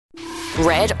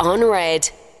Red on Red.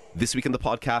 This week in the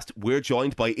podcast, we're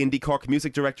joined by IndieCork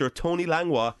music director Tony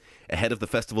Langlois ahead of the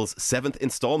festival's 7th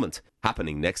instalment,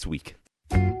 happening next week.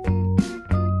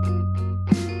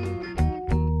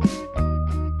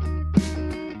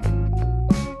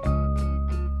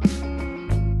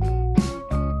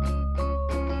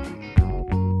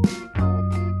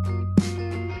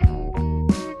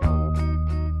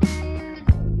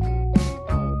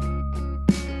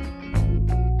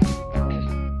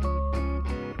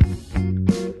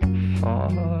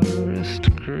 Forest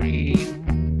green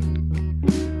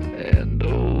and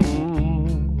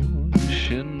ocean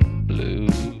blue.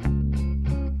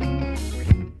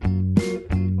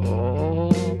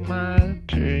 All my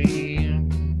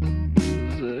dreams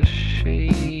are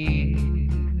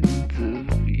shades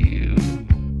of you.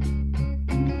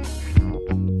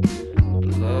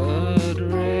 Blood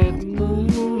red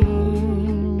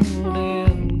moon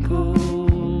and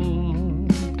golden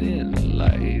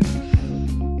lights.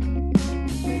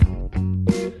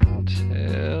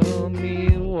 Tell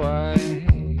me why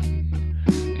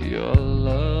your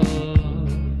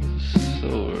love's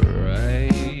so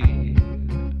right.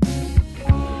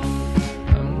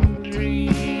 I'm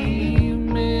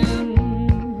dreaming,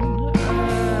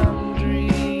 I'm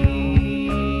dreaming,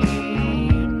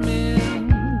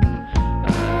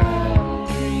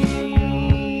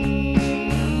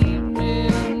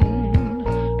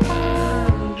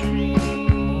 I'm dreaming.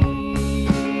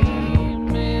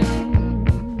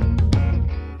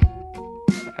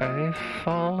 I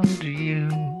followed you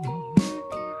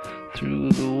through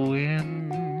the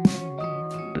wind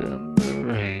and the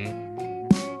rain.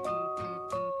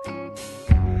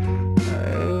 I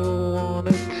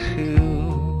wanted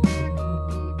to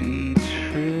be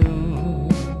true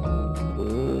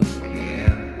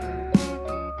again.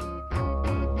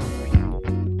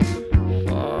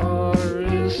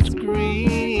 Forest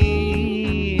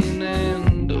green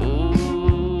and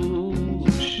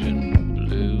ocean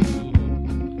blue.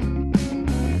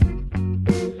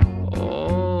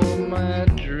 All my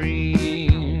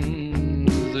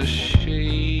dreams are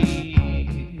shades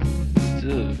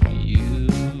of you.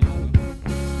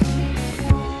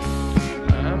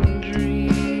 I'm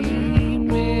dreaming,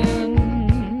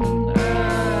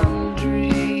 I'm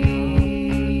dreaming,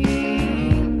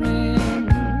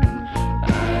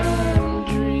 I'm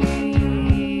dreaming,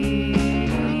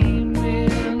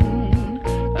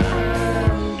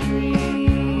 I'm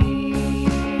dreaming.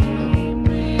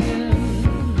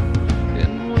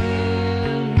 And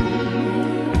when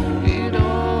it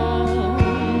all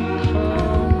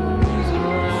comes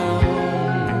around,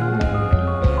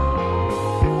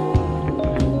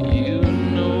 you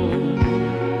know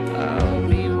I'll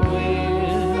be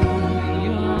where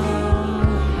you're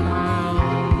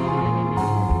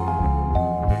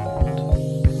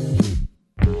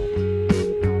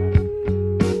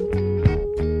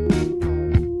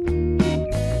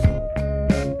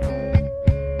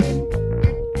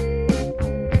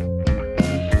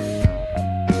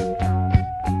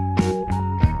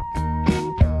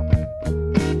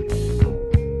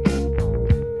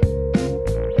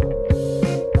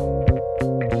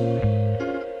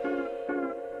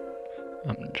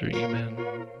I'm dreaming.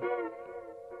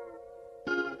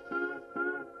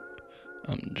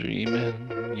 I'm dreaming,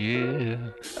 yeah.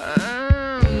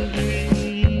 I'm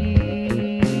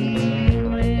dreaming.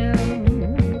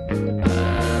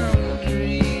 I'm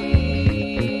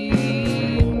dreaming.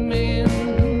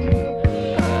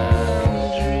 I'm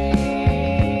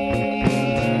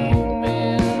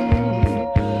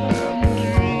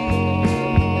dreaming.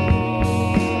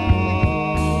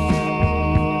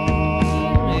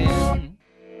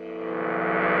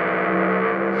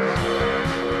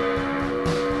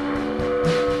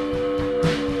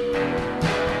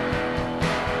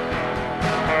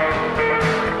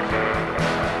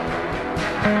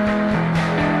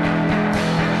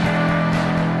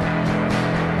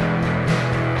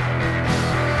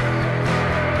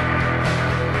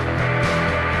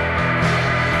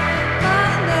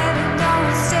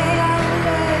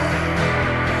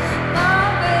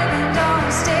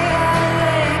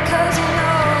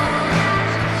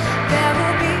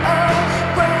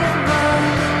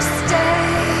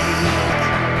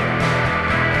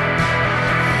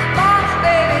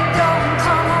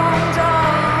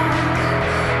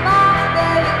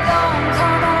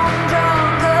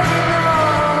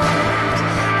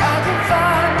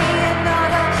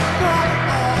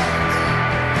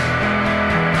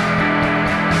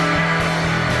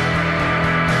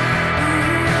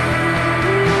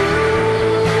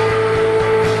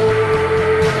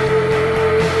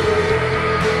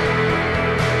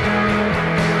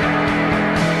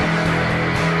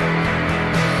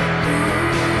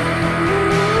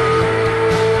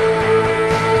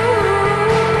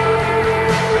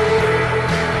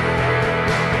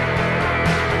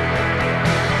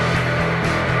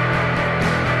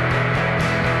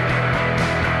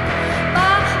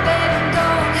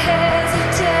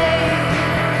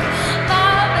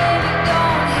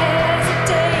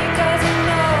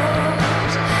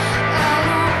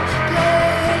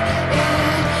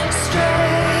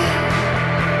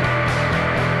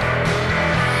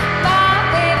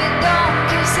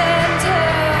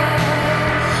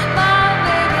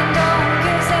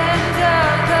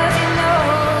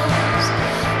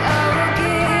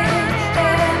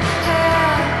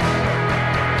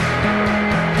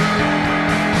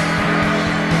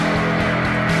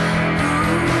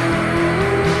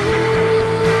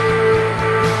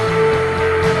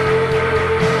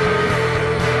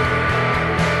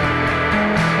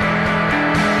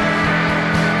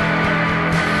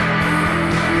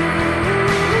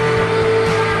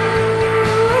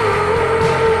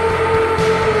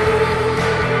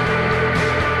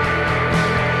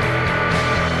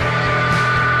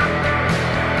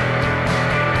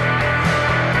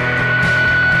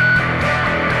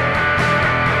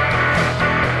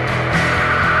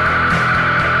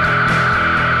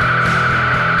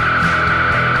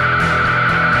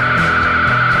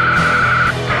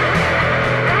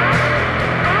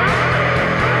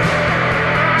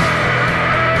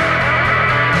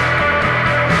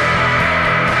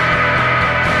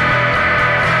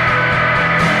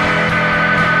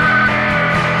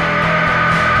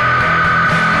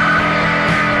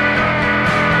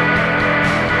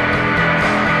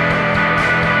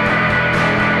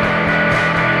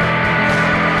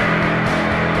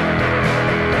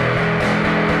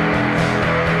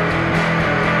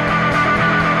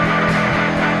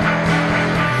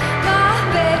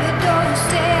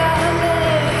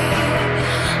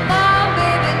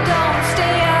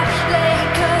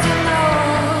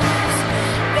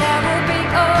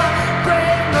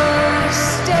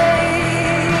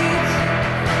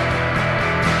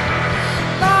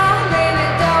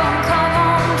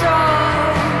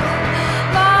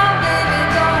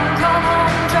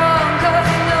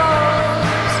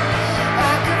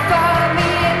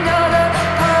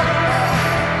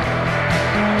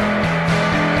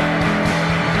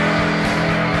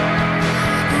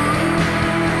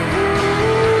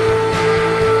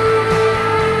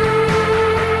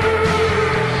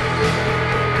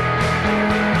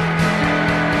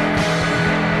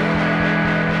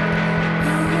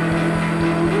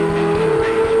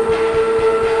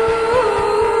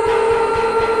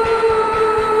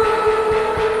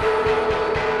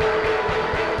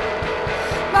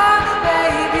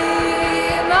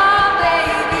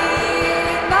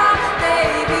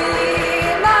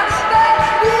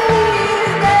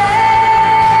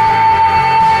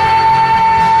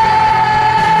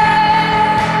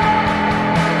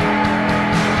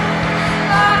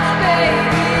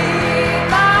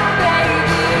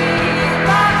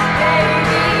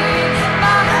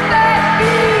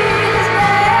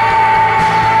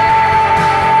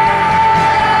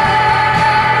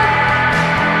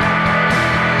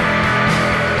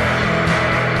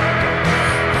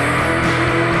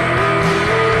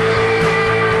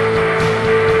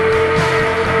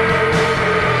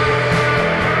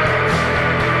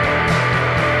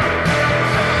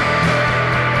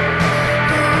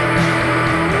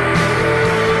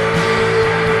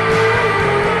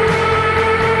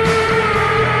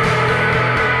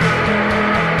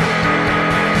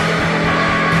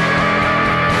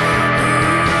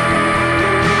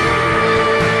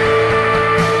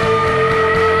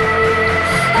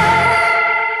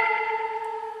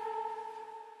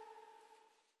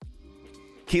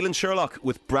 Caoilian Sherlock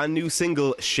with brand new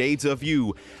single Shades of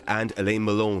You, and Elaine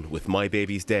Malone with My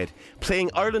Baby's Dead. Playing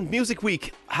Ireland Music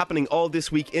Week, happening all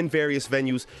this week in various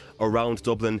venues around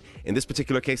Dublin. In this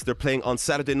particular case, they're playing on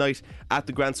Saturday night at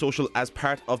the Grand Social as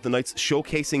part of the night's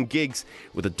showcasing gigs,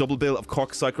 with a double bill of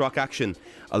Cork psych rock action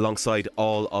alongside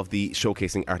all of the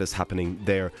showcasing artists happening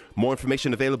there. More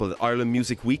information available at Ireland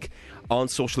Music Week on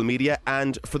social media,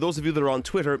 and for those of you that are on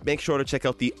Twitter, make sure to check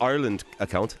out the Ireland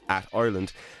account at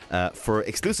Ireland for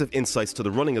exclusive insights to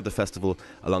the running of the festival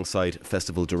alongside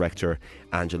festival director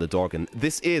Angela Dorgan.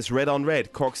 This is Red on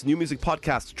Red, Cork's new music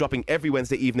podcast, dropping every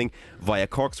Wednesday evening via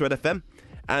Cork's Red FM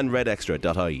and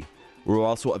redextra.ie. We're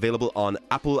also available on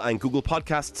Apple and Google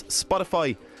Podcasts,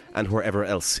 Spotify, and wherever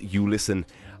else you listen.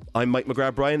 I'm Mike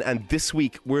McGrath-Bryan, and this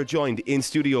week we're joined in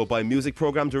studio by music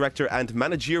programme director and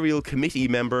managerial committee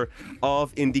member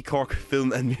of IndieCork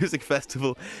Film and Music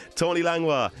Festival, Tony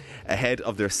Langlois, ahead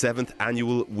of their 7th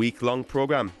annual week-long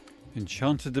programme.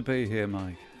 Enchanted to be here,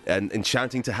 Mike. And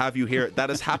enchanting to have you here. That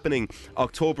is happening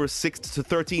October 6th to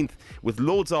 13th, with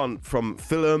loads on, from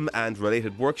film and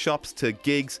related workshops to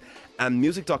gigs and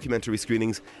music documentary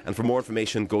screenings. And for more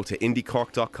information, go to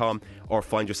indiecork.com or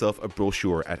find yourself a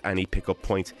brochure at any pickup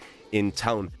point in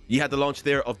town. You had the launch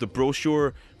there of the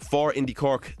brochure for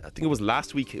IndieCork. I think it was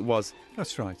last week it was.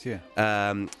 That's right,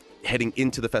 yeah. Heading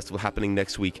into the festival happening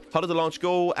next week. How did the launch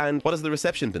go, and what has the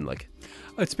reception been like?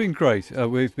 It's been great.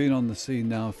 We've been on the scene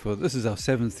now this is our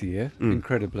 7th year,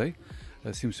 incredibly.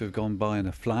 It seems to have gone by in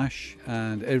a flash,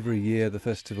 and every year the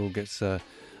festival gets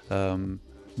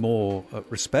more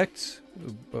respect,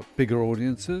 bigger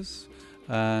audiences,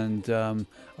 and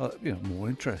more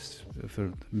interest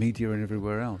for media and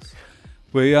everywhere else.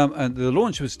 And the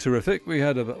launch was terrific. We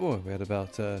had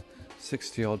about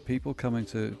 60 odd people coming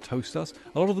to toast us.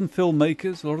 A lot of them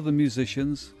filmmakers, a lot of them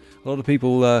musicians, a lot of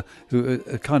people who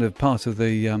are kind of part of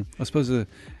the, I suppose you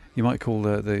might call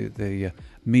the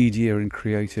media and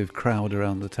creative crowd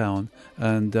around the town,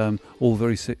 and all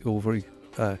very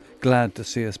glad to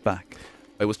see us back.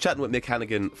 I was chatting with Mick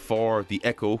Hannigan for The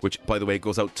Echo, which, by the way,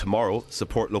 goes out tomorrow,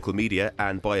 support local media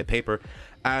and buy a paper.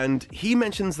 And he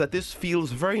mentions that this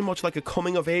feels very much like a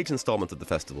coming-of-age instalment of the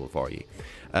festival for you.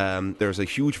 There's a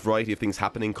huge variety of things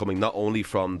happening, coming not only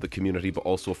from the community, but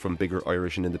also from bigger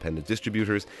Irish and independent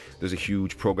distributors. There's a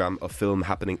huge programme of film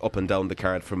happening up and down the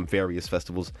card from various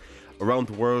festivals around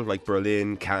the world, like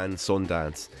Berlin, Cannes,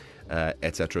 Sundance,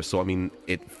 etc. So, I mean,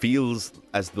 it feels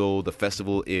as though the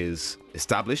festival is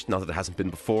established, not that it hasn't been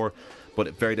before, but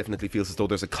it very definitely feels as though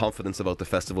there's a confidence about the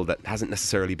festival that hasn't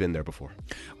necessarily been there before.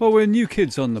 Well, we're new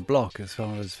kids on the block as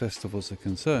far as festivals are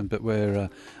concerned, but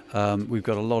we've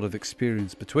got a lot of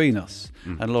experience between us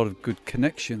and a lot of good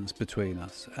connections between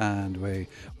us, and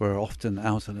we're often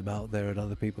out and about there at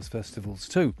other people's festivals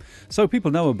too. So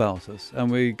people know about us,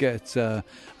 and we get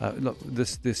look,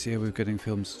 this year we're getting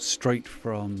films straight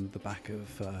from the back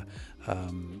of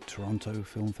Toronto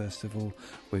Film Festival.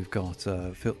 We've got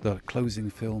the closing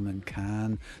film in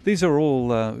Cannes. These are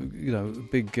all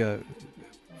big,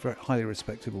 very highly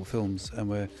respectable films, and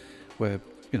we're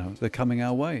they're coming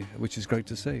our way, which is great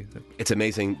to see. It's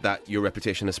amazing that your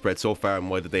reputation has spread so far, and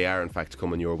why that they are in fact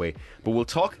coming your way. But we'll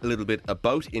talk a little bit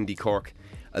about IndieCork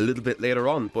a little bit later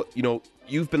on. But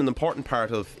you've been an important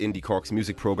part of IndieCork's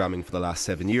music programming for the last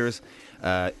 7 years.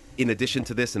 In addition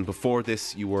to this, and before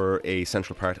this, you were a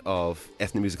central part of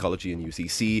ethnomusicology in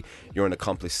UCC. You're an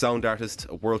accomplished sound artist,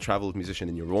 a world-travelled musician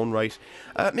in your own right.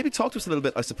 Maybe talk to us a little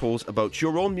bit, I suppose, about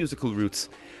your own musical roots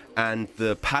and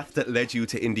the path that led you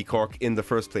to IndieCork in the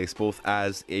first place, both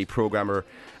as a programmer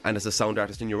and as a sound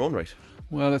artist in your own right.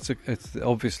 Well, it's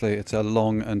obviously a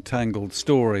long and tangled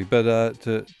story, but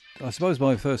I suppose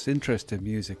my first interest in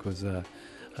music was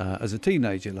as a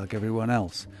teenager, like everyone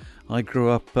else. I grew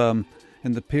up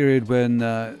in the period when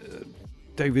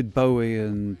David Bowie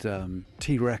and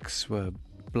T-Rex were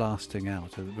blasting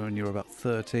out. When you were about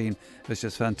 13, it was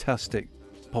just fantastic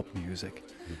pop music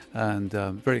and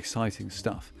very exciting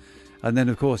stuff. And then,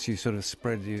 of course, you sort of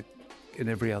spread in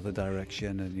every other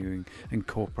direction, and you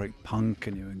incorporate punk,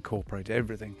 and you incorporate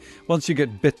everything. Once you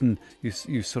get bitten,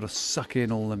 you sort of suck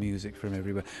in all the music from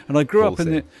everywhere. And I grew up in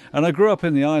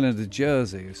the island of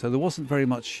Jersey, so there wasn't very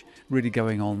much really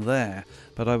going on there.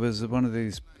 But I was one of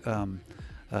these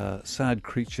sad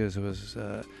creatures who was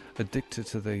addicted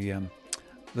to the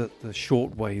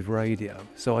shortwave radio,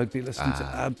 so I'd be listening to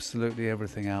absolutely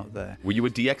everything out there. Were you a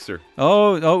DXer?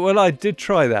 Oh, well, I did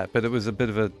try that, but it was a bit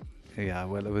of a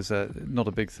it was not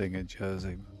a big thing in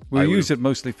Jersey. We use it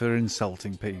mostly for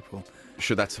insulting people.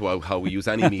 Sure, that's how we use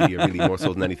any media, really, more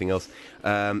so than anything else.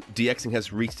 DXing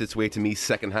has reached its way to me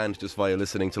secondhand just via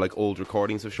listening to like old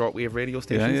recordings of shortwave radio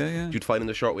stations. Yeah. You'd find in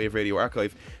the shortwave radio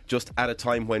archive, just at a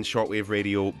time when shortwave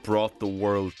radio brought the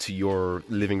world to your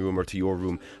living room or to your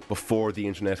room before the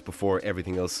internet, before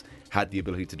everything else had the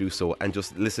ability to do so, and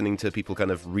just listening to people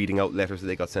kind of reading out letters that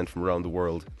they got sent from around the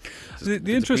world.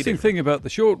 The interesting thing about the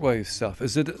shortwave stuff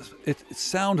is that it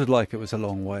sounded like it was a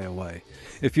long way away.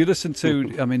 If you listen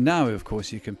to, I mean, now of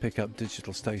course you can pick up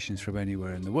digital stations from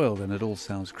anywhere in the world, and it all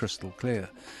sounds crystal clear.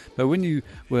 But when you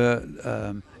were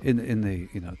in the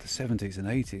the 70s and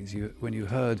 80s, when you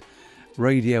heard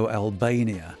Radio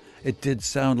Albania, it did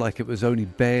sound like it was only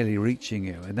barely reaching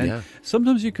you, and then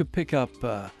sometimes you could pick up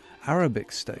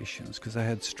Arabic stations because they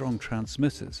had strong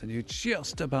transmitters, and you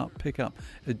just about pick up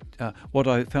what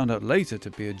I found out later to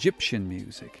be Egyptian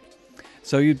music.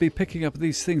 So you'd be picking up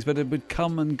these things, but it would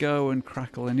come and go and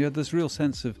crackle, and you had this real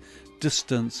sense of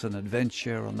distance and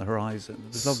adventure on the horizon.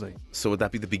 It was lovely. So would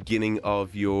that be the beginning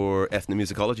of your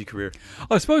ethnomusicology career?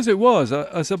 I suppose it was.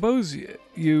 I suppose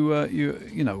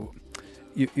you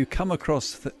come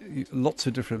across lots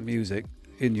of different music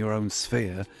in your own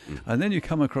sphere, and then you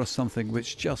come across something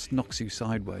which just knocks you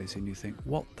sideways, and you think,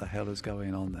 what the hell is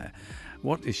going on there?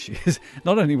 What is she?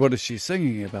 Not only what is she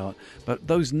singing about, but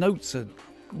those notes are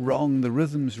wrong, the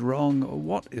rhythm's wrong.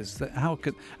 What is that? How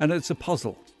could? And it's a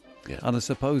puzzle. Yeah. And I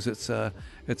suppose it's a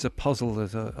puzzle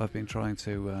that I've been trying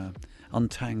to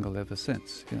untangle ever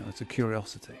since. It's a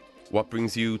curiosity. What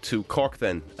brings you to Cork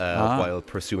then, while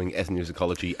pursuing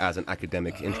ethnomusicology as an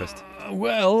academic interest?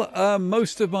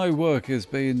 Most of my work has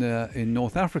been in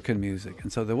North African music,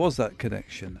 and so there was that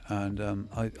connection. And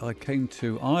I came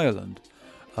to Ireland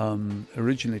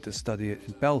originally to study it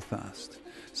in Belfast.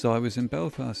 So I was in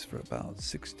Belfast for about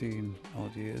 16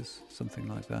 odd years, something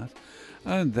like that.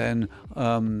 And then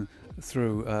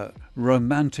through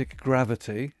romantic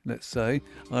gravity, let's say,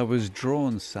 I was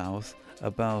drawn south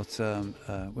about,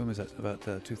 when was that? About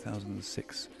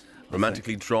 2006.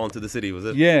 Romantically drawn to the city, was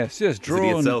it? Yes,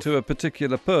 drawn to a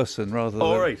particular person rather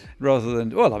than.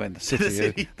 Well, I mean,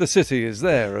 the city is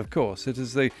there, of course. It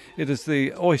is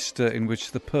the oyster in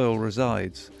which the pearl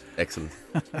resides. Excellent.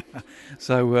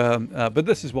 So, but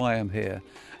this is why I'm here,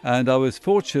 and I was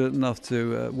fortunate enough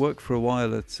to work for a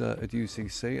while at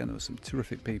UCC, and there were some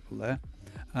terrific people there,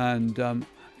 and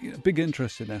big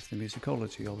interest in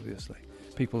ethnomusicology. Obviously,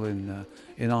 people in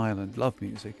Ireland love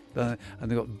music, and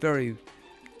they've got very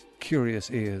curious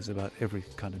ears about every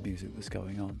kind of music that's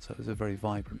going on, so it's a very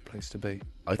vibrant place to be.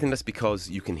 I think that's because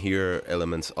you can hear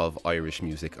elements of Irish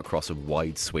music across a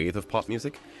wide swathe of pop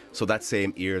music, so that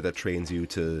same ear that trains you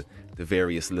to the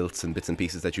various lilts and bits and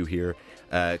pieces that you hear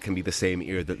can be the same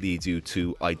ear that leads you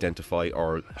to identify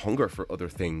or hunger for other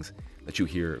things that you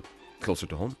hear closer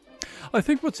to home. I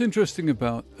think what's interesting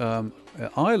about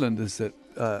Ireland is that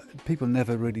people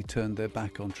never really turned their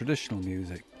back on traditional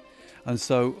music. And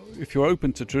so if you're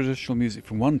open to traditional music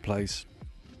from one place,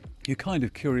 you're kind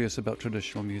of curious about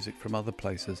traditional music from other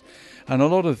places. And a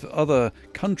lot of other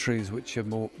countries which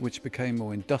became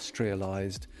more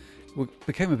industrialized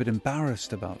became a bit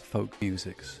embarrassed about folk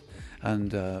musics.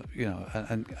 And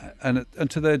and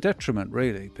to their detriment,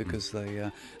 really, because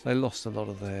they lost a lot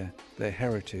of their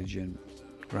heritage in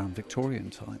around Victorian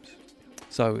times.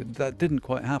 So that didn't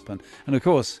quite happen. And of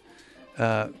course,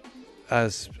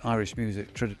 as Irish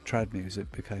music, trad music,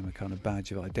 became a kind of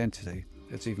badge of identity,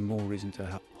 it's even more reason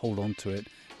to hold on to it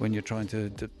when you're trying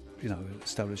to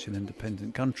establish an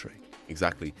independent country.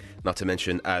 Exactly. Not to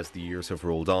mention, as the years have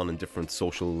rolled on and different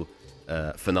social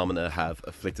phenomena have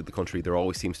afflicted the country, there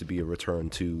always seems to be a return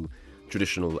to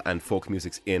traditional and folk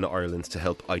musics in Ireland to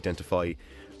help identify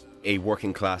a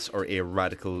working class or a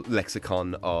radical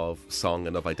lexicon of song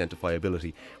and of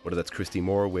identifiability, whether that's Christy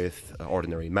Moore with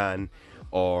Ordinary Man,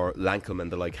 or Lankum and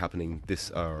the like happening in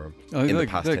the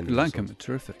past 10 years. Lankum are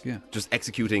terrific, yeah. Just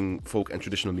executing folk and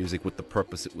traditional music with the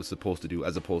purpose it was supposed to do,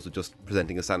 as opposed to just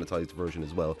presenting a sanitized version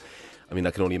as well. I mean,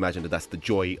 I can only imagine that that's the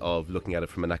joy of looking at it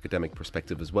from an academic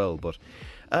perspective as well. But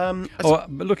but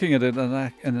looking at it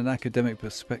in an academic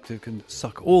perspective can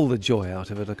suck all the joy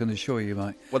out of it, I can assure you,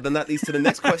 Mike. Well, then that leads to the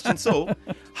next question. So,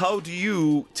 how do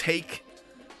you take,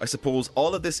 I suppose,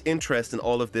 all of this interest and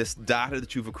all of this data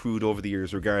that you've accrued over the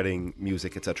years regarding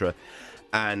music, etc.,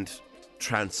 and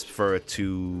transfer it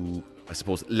to I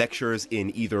suppose, lectures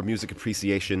in either music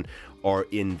appreciation or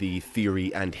in the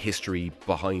theory and history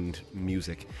behind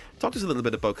music. Talk to us a little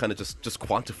bit about kind of just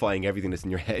quantifying everything that's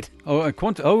in your head.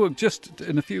 Just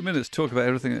in a few minutes, talk about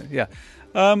everything. Yeah.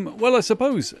 Well, I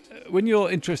suppose when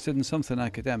you're interested in something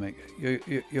academic,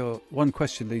 your one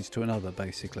question leads to another,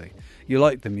 basically. You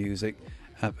like the music,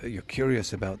 you're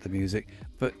curious about the music,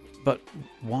 but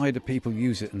why do people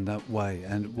use it in that way?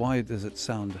 And why does it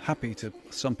sound happy to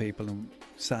some people and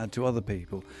sad to other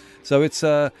people? So it's,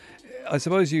 I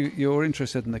suppose you're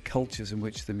interested in the cultures in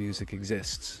which the music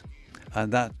exists.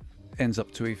 And that ends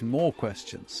up to even more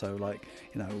questions. So like,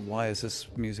 why is this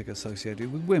music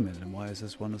associated with women, and why is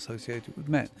this one associated with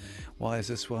men? Why is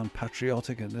this one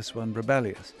patriotic and this one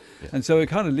rebellious? Yeah. And so it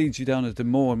kind of leads you down into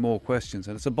more and more questions,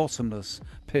 and it's a bottomless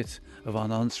pit of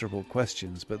unanswerable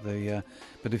questions. But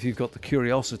if you've got the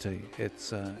curiosity,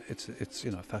 it's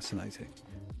fascinating.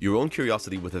 Your own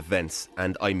curiosity with events,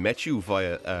 and I met you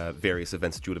via various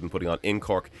events that you would have been putting on in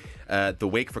Cork. The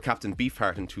Wake for Captain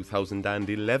Beefheart in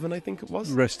 2011, I think it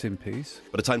was. Rest in peace.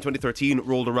 By the time 2013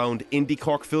 rolled around,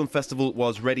 IndieCork Film Festival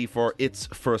was ready for its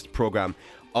first programme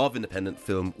of independent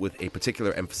film, with a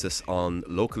particular emphasis on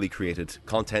locally created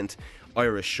content,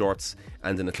 Irish shorts,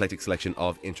 and an eclectic selection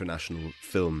of international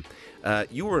film.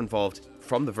 You were involved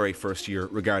from the very first year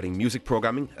regarding music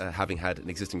programming, having had an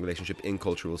existing relationship in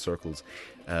cultural circles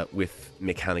with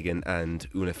Mick Hannigan and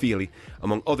Una Feely,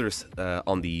 among others,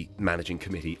 on the managing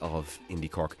committee of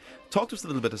IndieCork. Talk to us a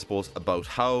little bit, I suppose, about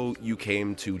how you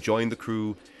came to join the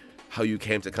crew, how you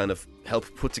came to kind of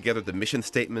help put together the mission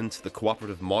statement, the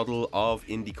cooperative model of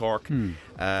IndieCork,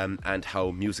 and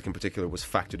how music in particular was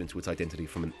factored into its identity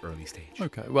from an early stage.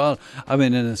 Okay, well, I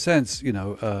mean, in a sense,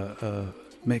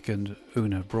 Mick and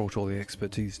Una brought all the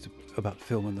expertise about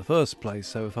film in the first place,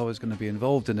 so if I was going to be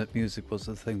involved in it, music was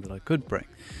the thing that I could bring.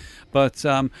 But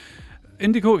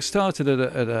IndieCork started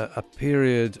at a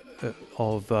period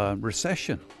of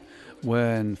recession,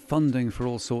 when funding for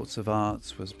all sorts of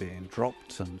arts was being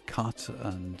dropped and cut,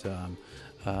 and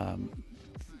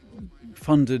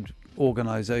funded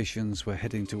organisations were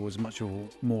heading towards much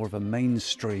more of a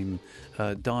mainstream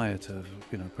diet of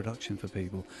production for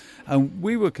people, and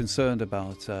we were concerned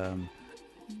about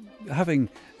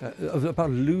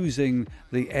about losing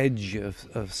the edge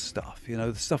of stuff,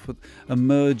 the stuff with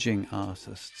emerging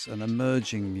artists and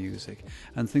emerging music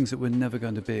and things that were never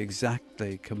going to be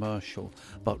exactly commercial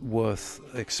but worth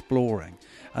exploring.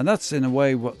 And that's in a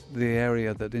way what the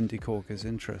area that IndieCork is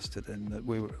interested in, that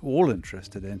we were all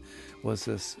interested in, was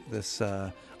this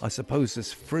I suppose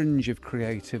this fringe of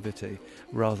creativity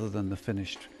rather than the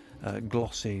finished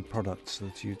glossy products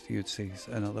that you'd see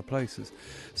in other places.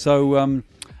 So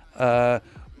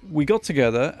we got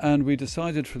together and we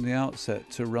decided from the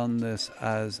outset to run this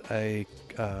as a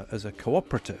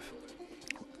cooperative.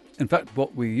 In fact,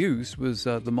 what we used was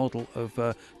the model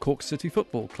of Cork City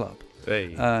Football Club.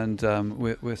 Hey. And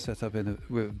we're set up in a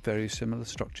very similar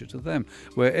structure to them,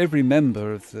 where every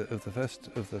member of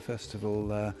the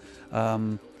festival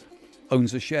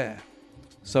owns a share.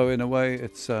 So in a way,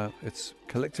 it's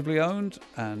collectively owned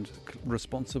and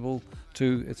responsible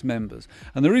to its members.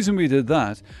 And the reason we did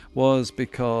that was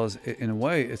because, in a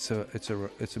way, it's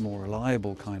a more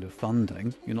reliable kind of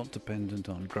funding. You're not dependent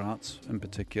on grants in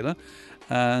particular,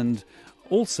 and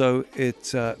also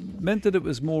it meant that it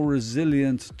was more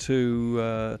resilient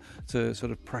to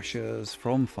sort of pressures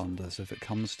from funders if it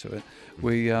comes to it.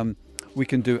 We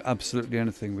can do absolutely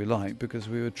anything we like because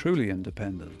we were truly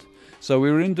independent. So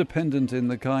we were independent in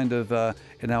the kind of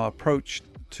in our approach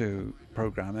to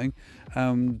programming,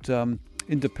 and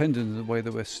independent in the way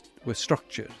that we're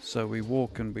structured. So we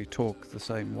walk and we talk the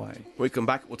same way. When we come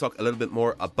back, we'll talk a little bit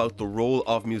more about the role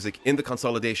of music in the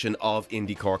consolidation of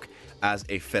IndieCork as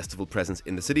a festival presence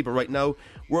in the city. But right now,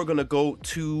 we're going to go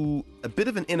to a bit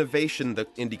of an innovation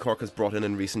that IndieCork has brought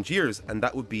in recent years, and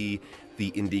that would be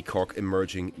the IndieCork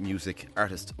Emerging Music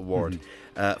Artist Award.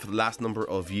 For the last number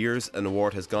of years, an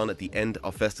award has gone at the end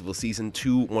of festival season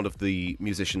to one of the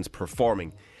musicians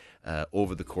performing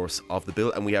over the course of the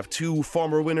bill, and we have two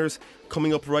former winners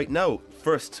coming up right now.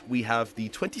 First, we have the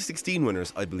 2016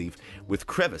 winners, I believe, with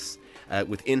Crevice,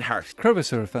 with In Heart.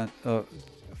 Crevice are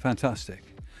fantastic.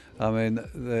 I mean,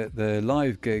 the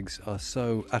live gigs are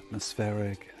so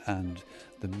atmospheric, and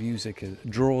the music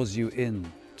draws you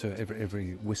in to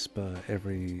every whisper,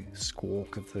 every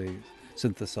squawk of the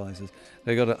synthesizers.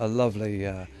 They got a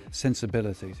lovely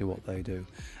sensibility to what they do,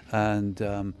 and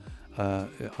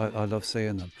I love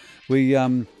seeing them.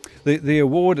 The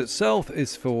award itself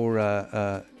is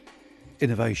for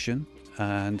innovation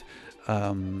and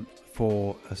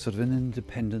for a sort of an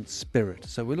independent spirit.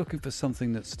 So we're looking for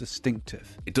something that's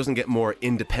distinctive. It doesn't get more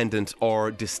independent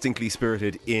or distinctly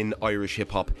spirited in Irish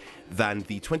hip-hop than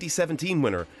the 2017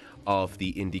 winner of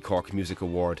the IndieCork Music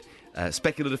Award,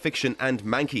 Spekulativ Fiktion and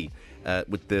Mankey,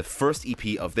 with the first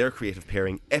EP of their creative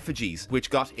pairing, Effigies, which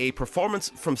got a performance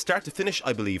from start to finish,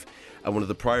 I believe, at one of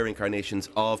the prior incarnations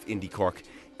of IndieCork,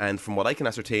 and from what I can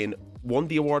ascertain, won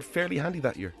the award fairly handy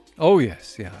that year. Oh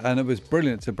yes, yeah, and it was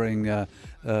brilliant to bring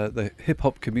the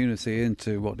hip-hop community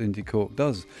into what IndieCork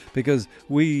does, because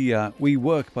we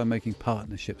work by making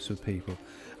partnerships with people.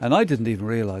 And I didn't even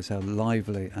realise how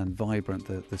lively and vibrant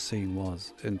the scene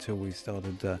was until we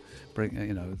started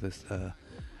bringing, this.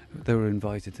 They were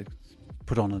invited to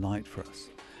put on a night for us,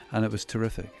 and it was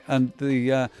terrific. And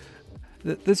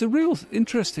there's a real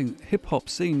interesting hip hop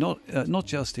scene, not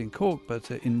just in Cork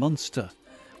but in Munster,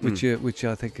 which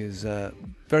I think is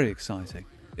very exciting.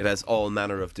 It has all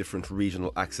manner of different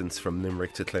regional accents, from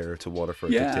Limerick to Clare to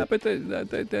Waterford. Yeah, but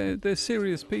they're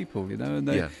serious people, and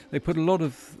they put a lot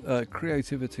of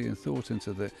creativity and thought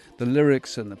into the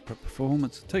lyrics and the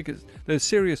performance. They're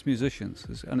serious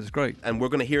musicians, and it's great. And we're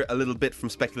going to hear a little bit from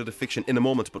Spekulativ Fiktion in a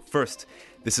moment, but first,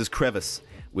 this is Crevice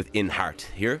with In Heart,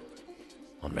 here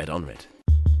on Red on Red.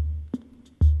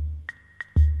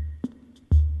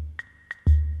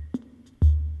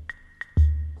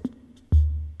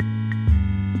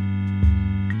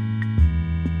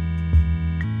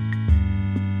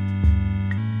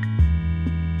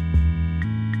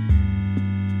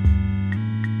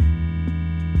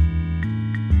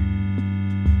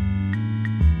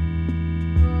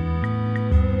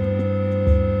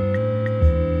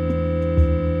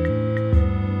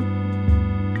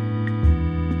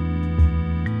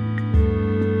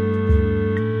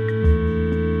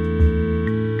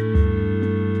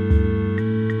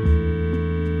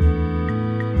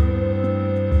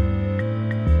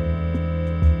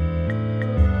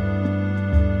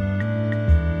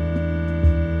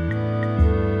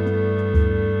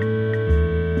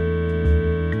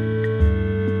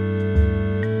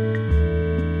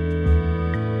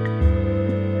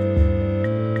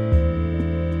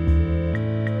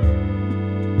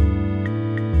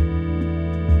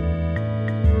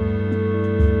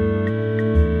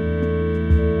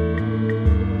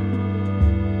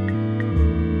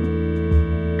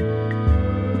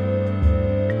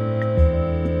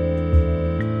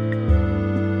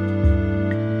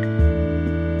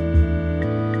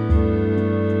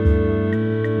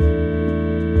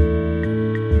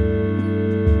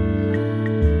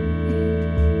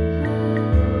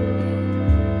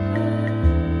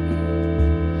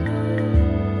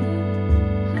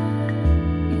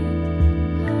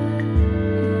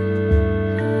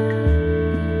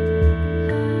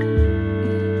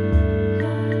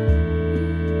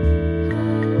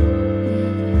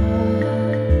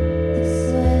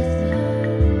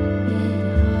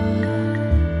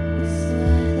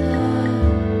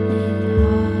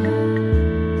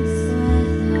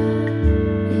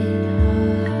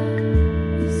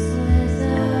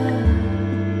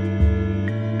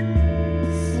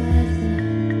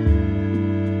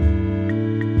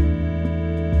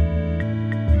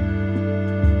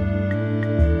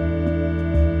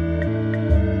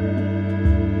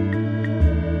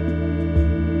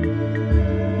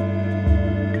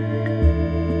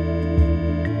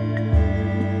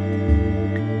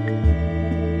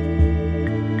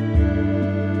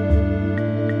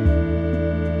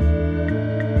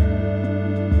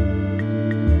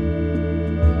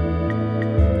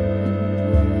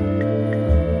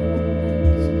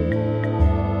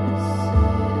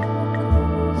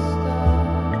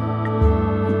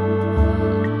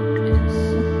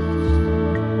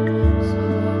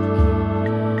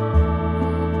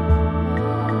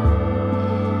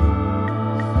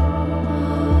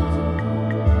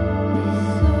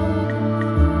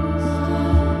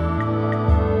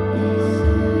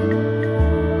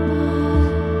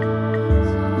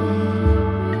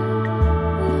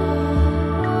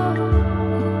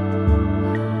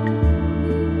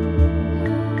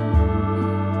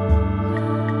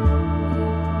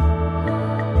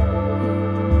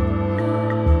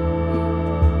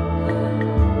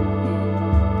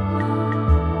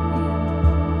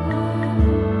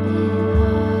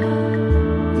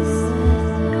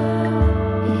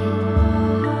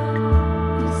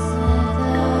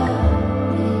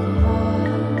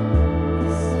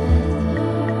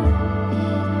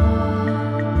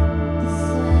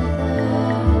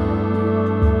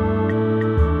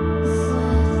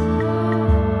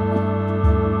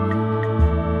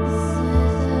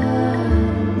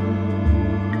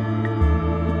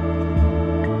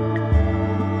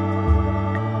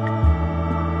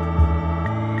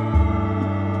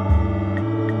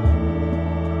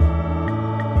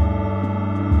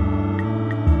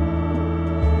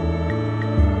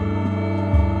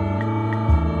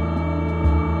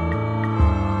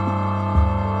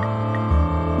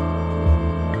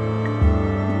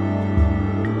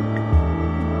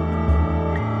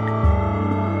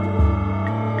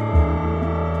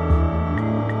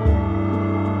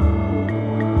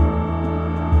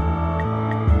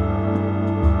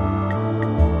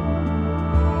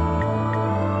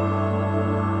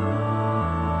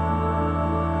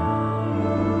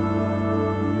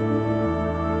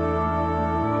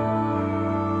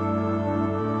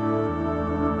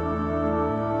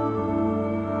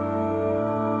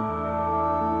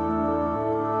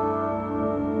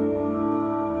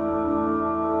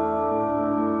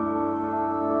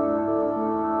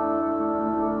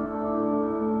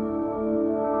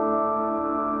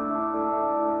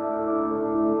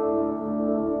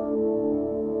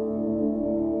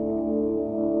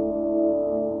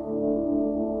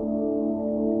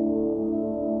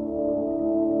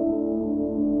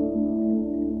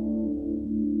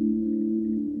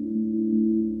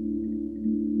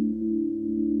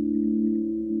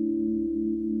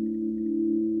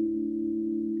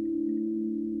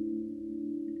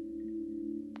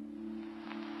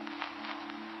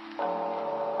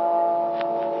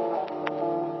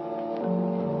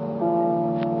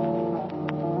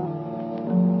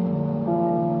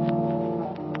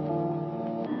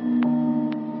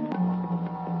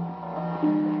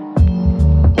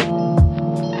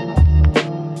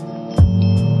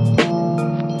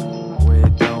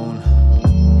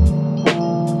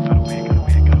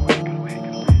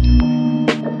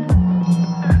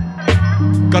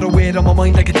 Weight on my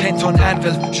mind like a 10-ton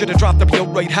anvil. Should've dropped the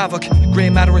outright havoc. Grey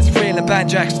matter is frail and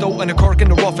banjack. Stout and a cork in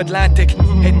the rough Atlantic.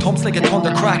 Head thumps like a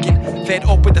thunder cracking. Fed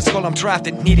up with the skull I'm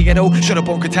drafted. Need to get out, should've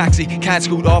bunked a taxi. Can't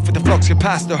scoot off with the flux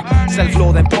capacitor.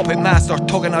 Self-loathing puppet master,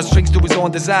 tugging on strings to his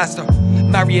own disaster.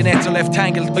 Marionettes are left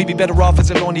tangled. I'd be better off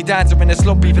as a lonely dancer in a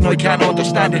slump, even I can't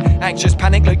understand it. Anxious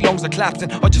panic like lungs are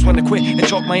collapsing. I just wanna quit and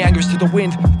chuck my angers to the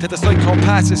wind, till the cyclone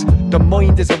passes. The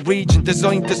mind is a region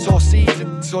designed to sow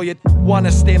season, so you'd wanna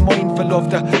stay mindful of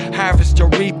the harvest you're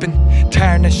reaping.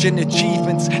 Tarnishing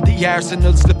achievements, the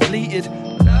arsenal's depleted.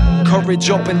 Courage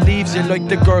up and leaves you like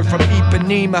the girl from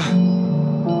Ipanema.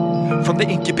 From the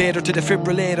incubator to the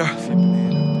fibrillator.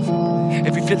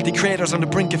 Every filthy crater's on the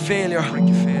brink of failure.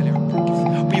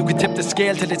 But you can tip the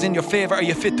scale till it's in your favour. Are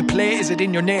you fit to play? Is it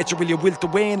in your nature? Will you wilt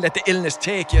away and let the illness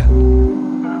take you?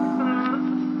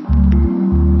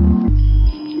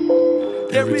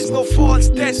 There is no false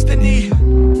destiny.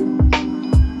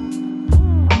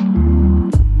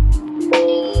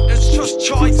 It's just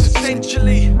choice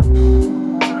essentially.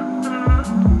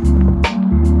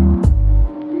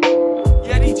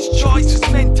 Yet each choice is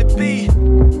meant to be.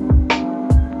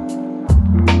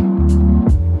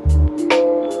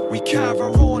 Carve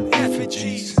our own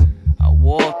effigies. I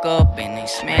woke up and they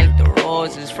smelled the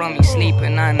roses from me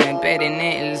sleeping on the bed and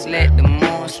nettles. Let the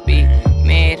moss be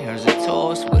made. Here's a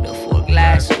toast with a full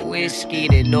glass of whiskey.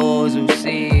 To those who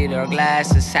see their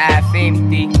glasses half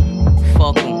empty.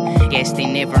 Fuck 'em, guess they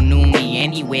never knew me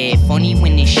anyway. Funny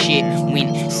when this shit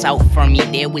went south for me.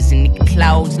 There was in the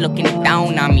clouds looking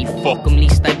down on me. Fuck 'em,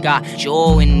 least I got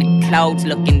Joe in the clouds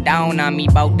looking down on me.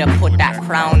 About to put that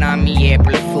crown on me.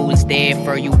 April Fool's Day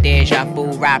for you deja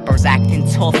vu rappers acting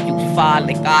tough. You fall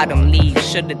like autumn leaves.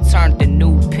 Should've turned a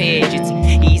new page. It's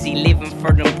easy living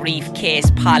for them briefcase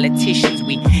politicians.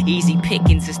 We easy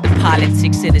pickings. It's the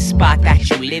politics of the spot that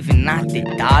you live in, not the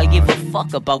doll. Give a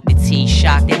fuck about the tea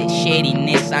shop and the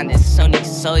shadiness on the sunny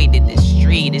side of the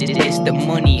street. It's the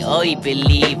money I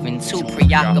believe in. Too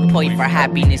preoccupied for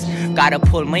happiness. Gotta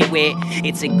pull my weight.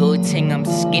 It's a good thing I'm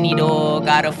skinny though.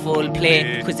 Got a full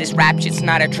plate. Cause this rap shit's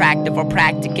not attractive or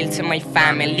practical to my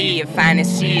family. A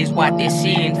fantasy is what they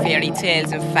see in fairy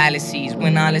tales and fallacies.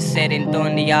 When all is said and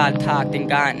done, they all talked and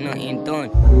got nothing done.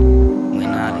 When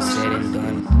all is said and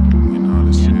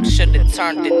done, should've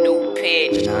turned a new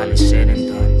page. When all is said and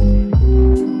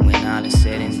done, when all is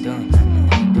said and done,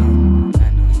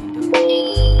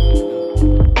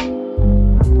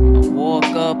 I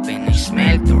woke up and I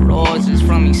smelled the roses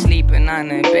from me sleeping on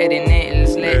the bed and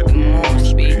nettles. Let the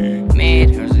most be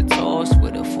made. Here's a toast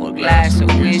with a full glass of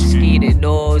whiskey. To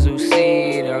those who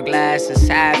see their glasses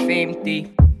half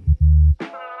empty.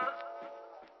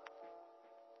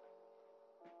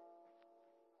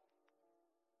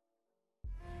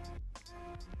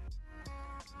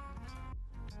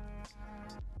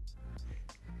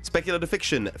 Spekulativ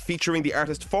Fiktion, featuring the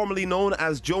artist formerly known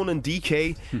as Jonen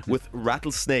Dekay with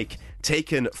Rattlesnake,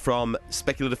 taken from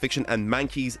Spekulativ Fiktion and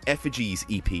Mankey's Effigies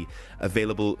EP,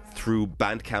 available through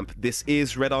Bandcamp. This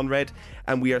is Red on Red,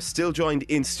 and we are still joined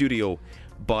in studio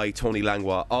by Tony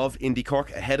Langlois of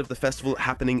IndieCork ahead of the festival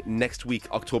happening next week,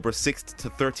 October 6th to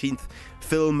 13th.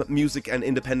 Film, music and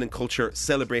independent culture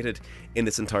celebrated in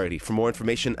its entirety. For more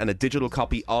information and a digital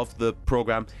copy of the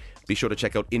programme, be sure to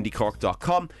check out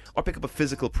indiecork.com or pick up a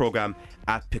physical programme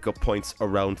at pickup points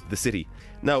around the city.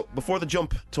 Now, before the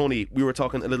jump, Tony, we were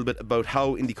talking a little bit about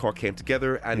how IndieCork came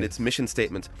together and its mission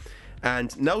statement.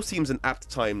 And now seems an apt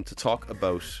time to talk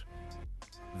about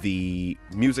the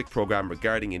music programme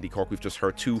regarding IndieCork. We've just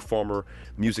heard two former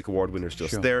music award winners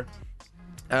just there.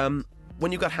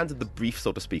 When you got handed the brief,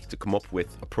 so to speak, to come up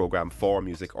with a programme for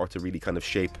music or to really kind of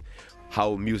shape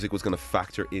how music was going to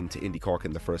factor into IndieCork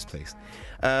in the first place,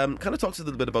 kind of talk to us a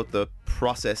little bit about the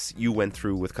process you went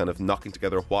through with kind of knocking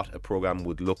together what a programme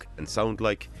would look and sound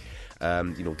like,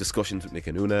 discussions with Nick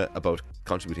and Una about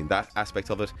contributing that aspect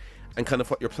of it, and kind of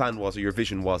what your plan was or your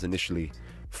vision was initially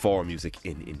for music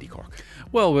in IndieCork.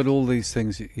 Well, with all these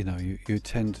things, you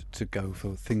tend to go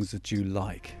for things that you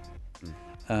like.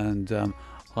 And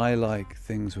I like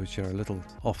things which are a little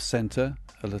off-centre,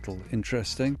 a little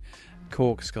interesting.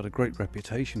 Cork's got a great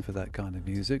reputation for that kind of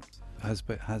music, has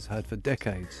had for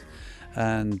decades,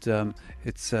 and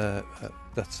it's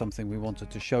that's something we wanted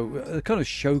to show, a kind of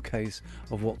showcase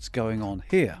of what's going on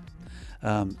here.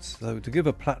 So to give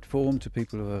a platform to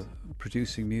people who are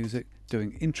producing music,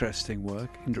 doing interesting work,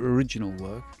 original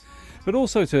work, but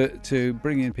also to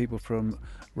bring in people from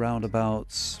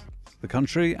roundabouts the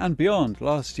country and beyond.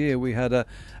 Last year we had a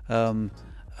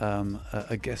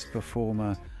guest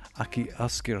performer Aki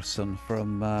Asgeirsson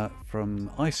from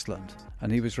Iceland,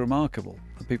 and he was remarkable.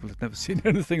 And people had never seen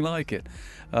anything like it.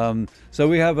 So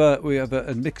we have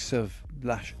a mix of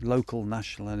local,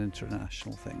 national, and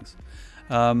international things.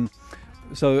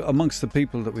 So amongst the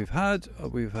people that we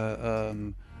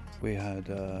had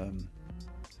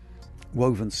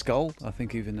Woven Skull. I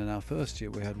think even in our first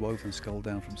year we had Woven Skull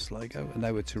down from Sligo, and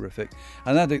they were terrific.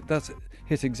 And that's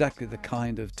hit exactly the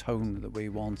kind of tone that we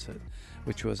wanted,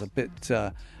 which was a bit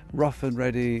rough and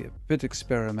ready, a bit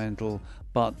experimental,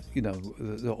 but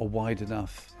a wide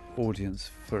enough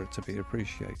audience for it to be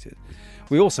appreciated.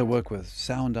 We also work with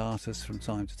sound artists from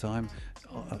time to time.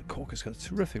 Cork has got a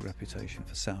terrific reputation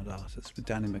for sound artists, with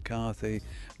Danny McCarthy,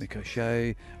 Mick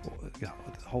O'Shea, the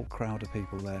whole crowd of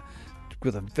people there,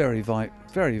 with a very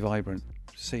vibrant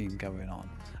scene going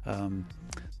on.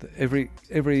 Every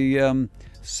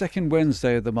second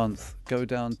Wednesday of the month, go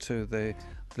down to the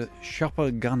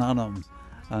Shookrah Gananum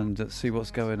and see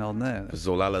what's going on there.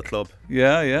 Zolala Club.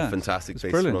 Yeah. Fantastic it's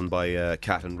place brilliant. run by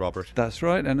Kat and Robert. That's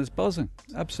right, and it's buzzing.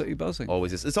 Absolutely buzzing.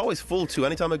 Always is. It's always full too.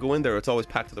 Anytime I go in there, it's always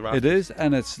packed to the rafters. It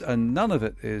is, and none of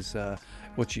it is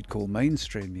what you'd call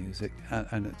mainstream music,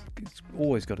 and it's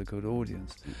always got a good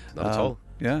audience. Not at all.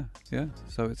 Yeah.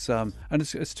 So it's and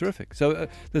it's terrific. So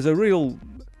there's a real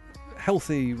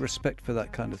healthy respect for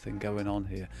that kind of thing going on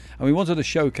here, and we wanted to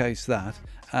showcase that,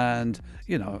 and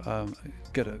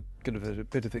get a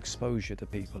bit of exposure to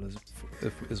people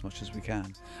as much as we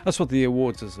can. That's what the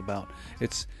awards is about.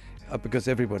 It's because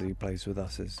everybody who plays with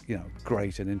us is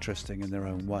great and interesting in their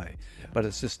own way, but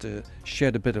it's just to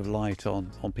shed a bit of light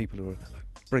on people who are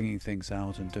bringing things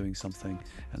out and doing something,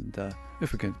 and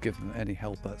if we can give them any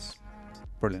help, that's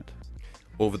brilliant.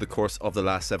 Over the course of the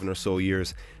last 7 or so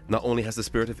years, not only has the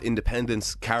spirit of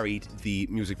independence carried the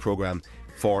music programme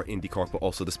for IndieCork, but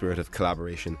also the spirit of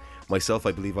collaboration. Myself,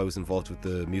 I believe I was involved with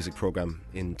the music programme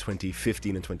in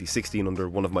 2015 and 2016 under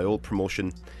one of my old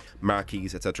promotion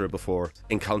marquees, etc., before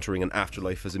encountering an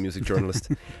afterlife as a music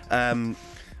journalist.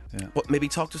 But maybe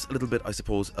talk to us a little bit, I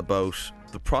suppose, about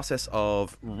the process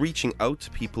of reaching out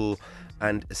to people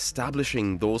and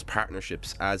establishing those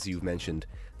partnerships, as you've mentioned,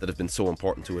 that have been so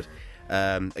important to it.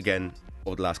 Again,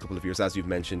 over the last couple of years, as you've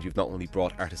mentioned, you've not only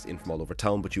brought artists in from all over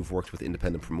town, but you've worked with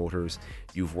independent promoters,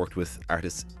 you've worked with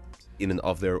artists in and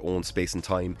of their own space and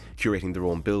time, curating their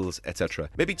own bills, etc.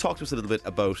 Maybe talk to us a little bit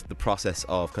about the process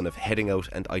of kind of heading out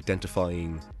and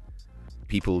identifying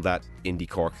people that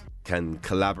IndieCork can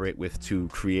collaborate with to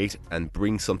create and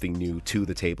bring something new to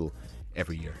the table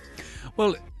every year.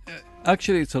 Well,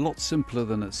 actually it's a lot simpler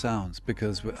than it sounds,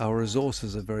 because our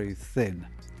resources are very thin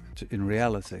in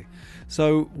reality.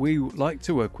 So we like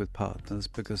to work with partners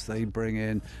because they bring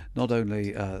in not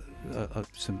only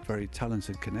some very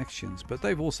talented connections, but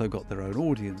they've also got their own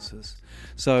audiences.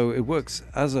 So it works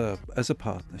as a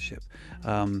partnership.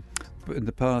 But in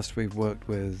the past, we've worked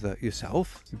with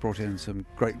yourself. You brought in some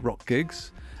great rock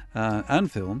gigs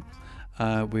and film.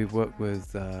 We've worked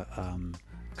with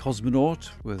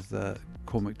Cosmonaut with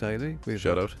Cormac Daly.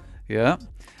 Shout out. Yeah.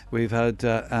 We've had,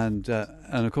 and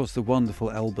of course, the wonderful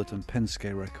Albert and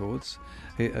Penske records.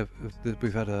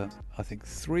 We've had, I think,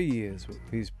 3 years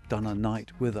he's done a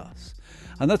night with us.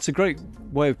 And that's a great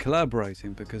way of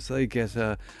collaborating, because they get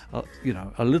a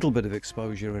little bit of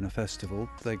exposure in a festival.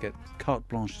 They get carte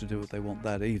blanche to do what they want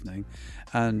that evening.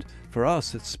 And for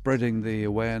us, it's spreading the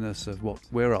awareness of what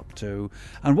we're up to.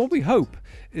 And what we hope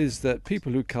is that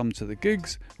people who come to the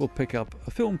gigs will pick up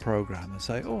a film program and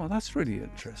say, oh, that's really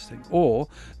interesting. Or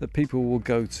that people will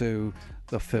go to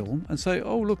the film and say,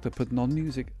 oh, look, they're putting on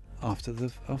music after the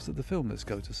film, let's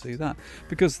go to see that.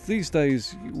 Because these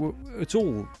days it's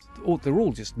they're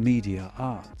all just media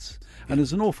arts, and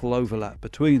there's an awful overlap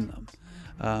between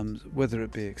them, whether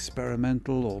it be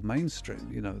experimental or mainstream.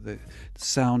 The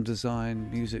sound design,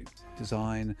 music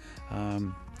design,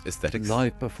 aesthetics,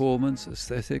 live performance,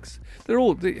 aesthetics.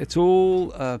 It's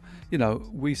all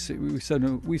we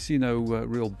see no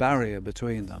real barrier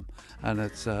between them, and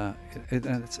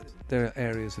there are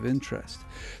areas of interest.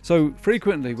 So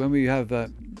frequently when we have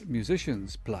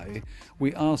musicians play,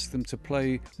 we ask them to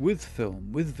play with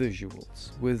film, with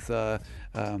visuals, with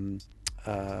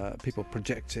people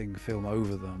projecting film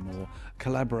over them, or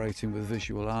collaborating with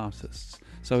visual artists.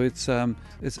 So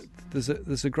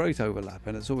there's a great overlap,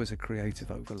 and it's always a creative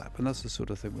overlap, and that's the sort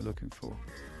of thing we're looking for.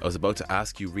 I was about to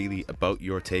ask you really about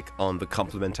your take on the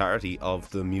complementarity of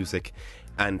the music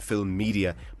and film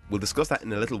media. We'll discuss that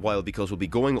in a little while because we'll be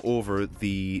going over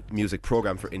the music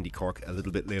programme for IndieCork a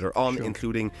little bit later on,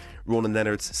 including Ronan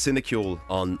Leonard's Sinecule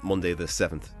on Monday the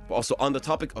 7th. But also on the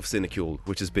topic of Sinecule,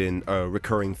 which has been a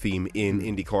recurring theme in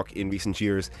IndieCork in recent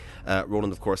years,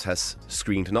 Ronan, of course, has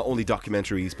screened not only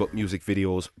documentaries but music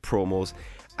videos, promos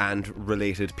and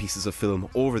related pieces of film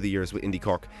over the years with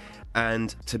IndieCork.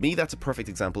 And to me, that's a perfect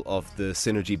example of the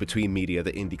synergy between media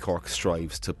that IndieCork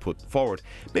strives to put forward.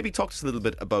 Maybe talk to us a little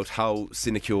bit about how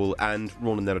Sinecule and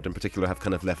Ronan Leonard in particular have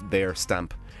kind of left their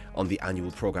stamp on the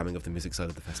annual programming of the music side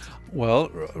of the festival. Well,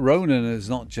 Ronan is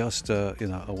not just a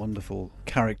wonderful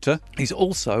character. He's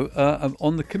also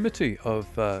on the committee of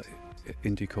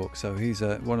IndieCork, so he's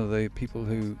one of the people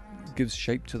who gives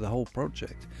shape to the whole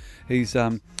project. He's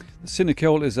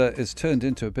Sinecule is turned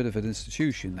into a bit of an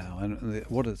institution now, and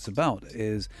what it's about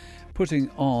is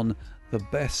putting on the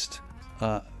best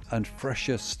and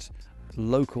freshest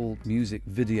local music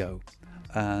video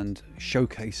and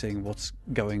showcasing what's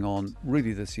going on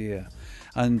really this year.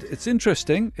 And it's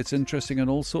interesting in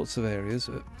all sorts of areas,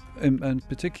 in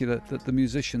particular that the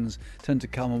musicians tend to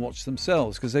come and watch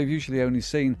themselves because they've usually only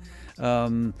seen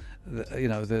the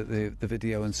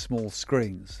video in small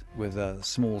screens with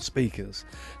small speakers.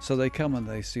 So they come and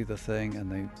they see the thing,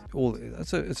 and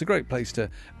it's a great place to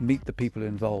meet the people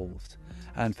involved.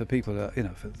 And for people,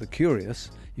 for the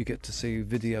curious, you get to see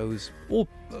videos,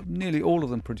 nearly all of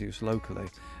them produced locally,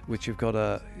 which have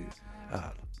got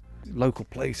local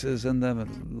places in them,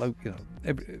 and local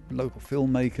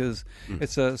filmmakers.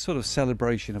 It's a sort of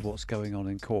celebration of what's going on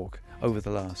in Cork over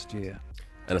the last year.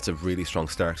 And it's a really strong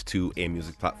start to a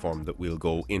music platform that we'll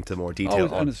go into more detail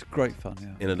on. And it's great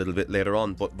fun, in a little bit later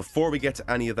on. But before we get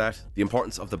to any of that, the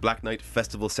importance of the Black Night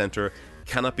Festival Centre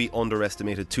cannot be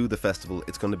underestimated to the festival.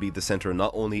 It's going to be the centre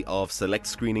not only of select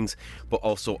screenings, but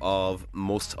also of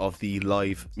most of the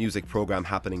live music programme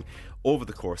happening over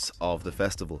the course of the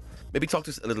festival. Maybe talk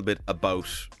to us a little bit about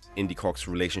IndieCork's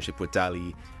relationship with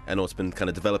Dali. I know it's been kind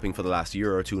of developing for the last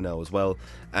year or two now as well,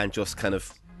 and just kind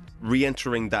of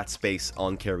re-entering that space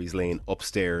on Carey's Lane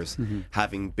upstairs,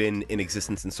 having been in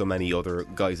existence in so many other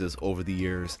guises over the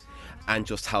years, and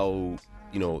just how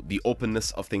the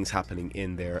openness of things happening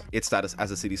in there, its status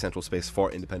as a city central space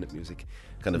for independent music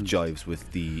kind of jives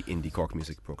with the IndieCork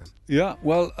music programme. Yeah,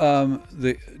 well,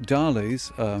 the Dali's,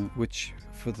 which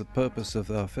for the purpose of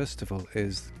our festival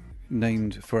is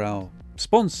named for our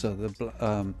sponsor,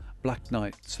 the Black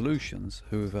Knight Solutions,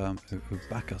 who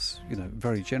back us,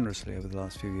 very generously over the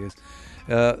last few years.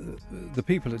 The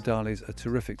people at Dali's are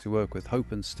terrific to work with.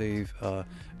 Hope and Steve are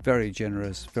very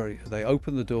generous. They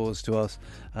open the doors to us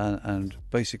and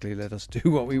basically let us do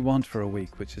what we want for a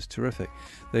week, which is terrific.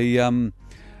 And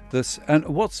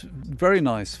what's very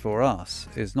nice for us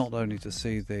is not only to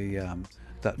see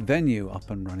that venue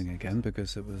up and running again,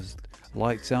 because it was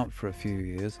lights out for a few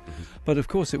years, but of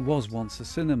course it was once a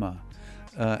cinema.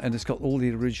 And it's got all the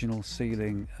original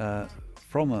ceiling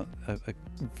from a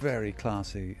very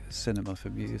classy cinema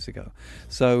from years ago.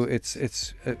 So it's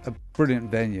a brilliant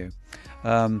venue.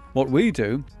 What we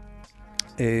do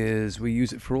is we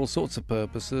use it for all sorts of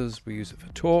purposes. We use it for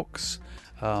talks.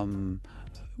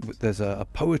 There's a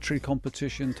poetry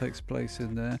competition takes place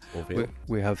in there.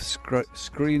 We have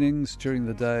screenings during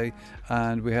the day,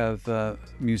 and we have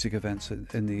music events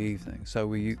in the evening. So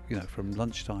we, from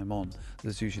lunchtime on,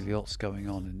 there's usually lots going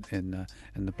on in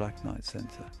the Black Knight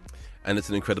Centre. And it's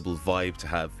an incredible vibe to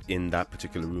have in that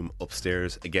particular room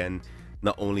upstairs. Again,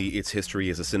 not only its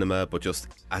history as a cinema, but just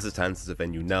as it stands as a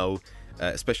venue now.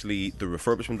 Especially the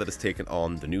refurbishment that has taken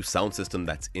on, the new sound system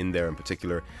that's in there in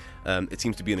particular. It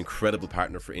seems to be an incredible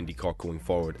partner for IndieCork going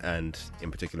forward, and in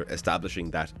particular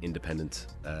establishing that independent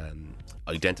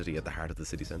identity at the heart of the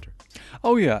city centre.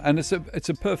 Oh yeah, and it's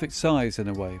a perfect size in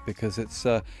a way, because it's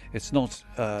not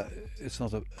a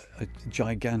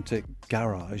gigantic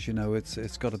garage.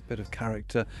 It's got a bit of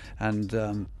character,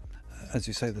 and as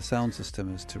you say, the sound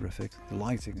system is terrific. The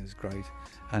lighting is great,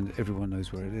 and everyone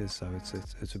knows where it is. So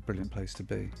it's a brilliant place to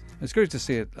be. It's great to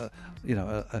see it,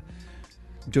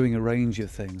 doing a range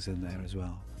of things in there as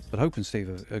well. But Hope and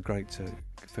Steve are great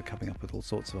for coming up with all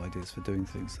sorts of ideas for doing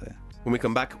things there. When we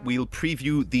come back, we'll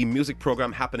preview the music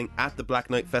programme happening at the Black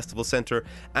Knight Festival Centre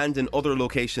and in other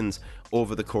locations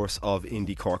over the course of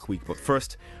IndieCork Week. But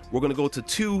first, we're going to go to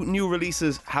two new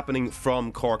releases happening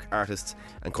from Cork artists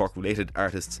and Cork-related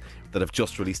artists. that have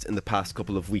just released in the past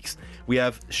couple of weeks. We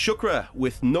have Shookrah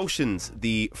with Notions,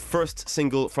 the first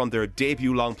single from their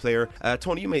debut long player.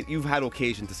 Tony, you've had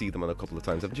occasion to see them on a couple of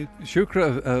times, haven't you?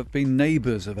 Shookrah have been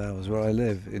neighbours of ours where I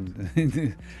live,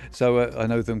 so I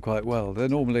know them quite well. They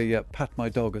normally pat my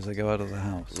dog as they go out of the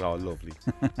house. Oh, lovely.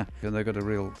 And they've got a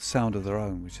real sound of their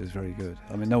own, which is very good.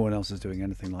 I mean, no one else is doing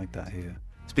anything like that here.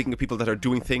 Speaking of people that are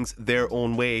doing things their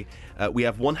own way, we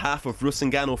have one half of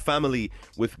Rusangano Family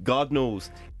with God Knows,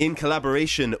 in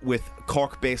collaboration with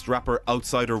Cork-based rapper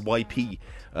Outsider YP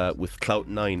with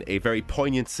Clout9, a very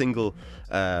poignant single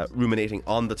ruminating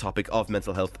on the topic of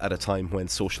mental health at a time when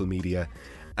social media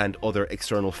and other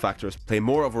external factors play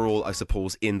more of a role, I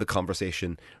suppose, in the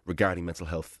conversation regarding mental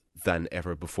health than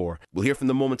ever before. We'll hear from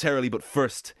them momentarily, but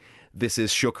first, this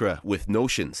is Shookrah with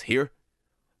Notions here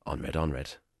on Red on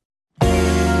Red.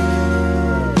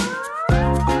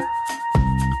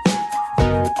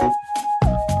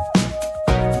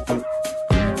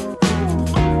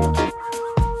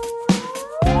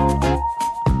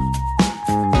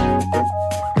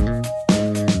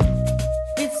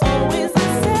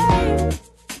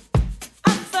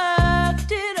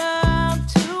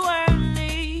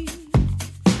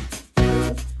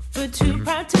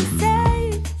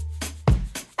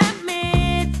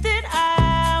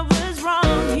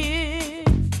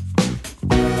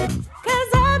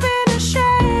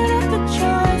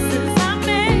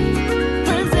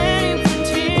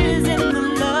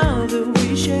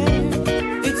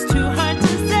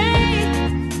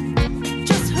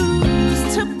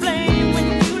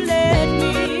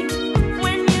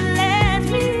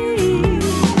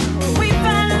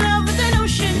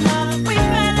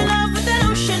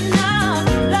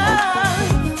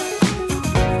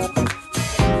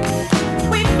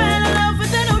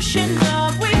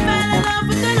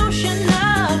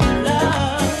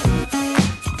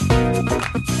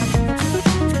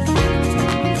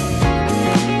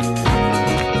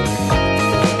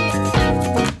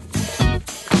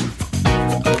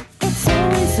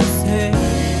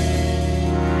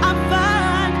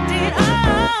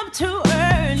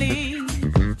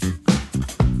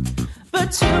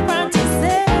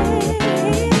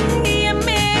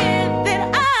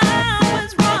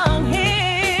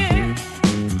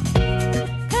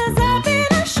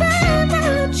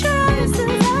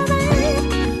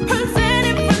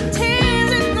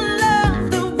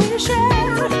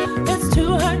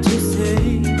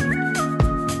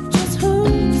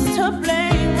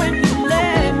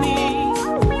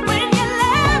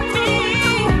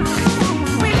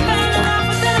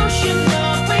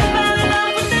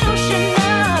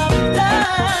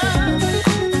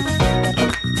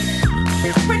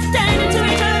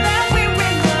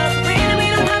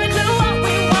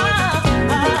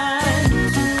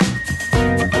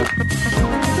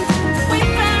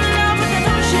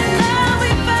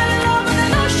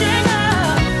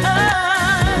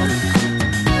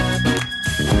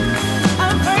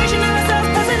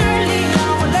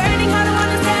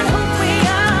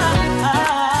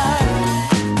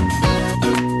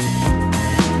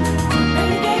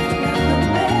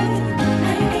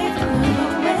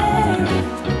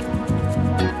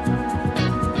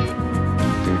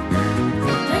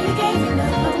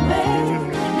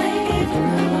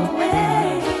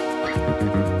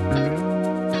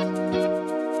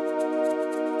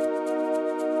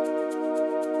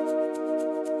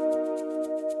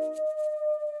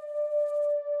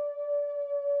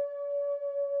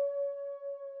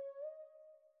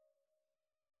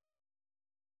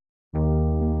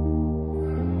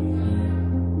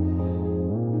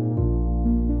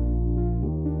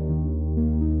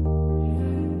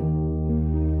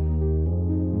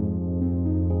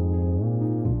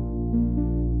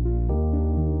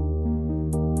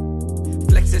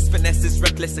 Finesses,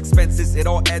 reckless expenses, it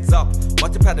all adds up.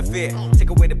 Multiply the fear, take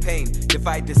away the pain,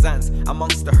 divide designs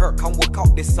amongst the hurt, can't work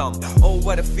out this sum. Oh,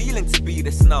 what a feeling to be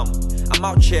this numb. I'm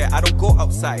out here, I don't go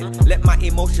outside. Let my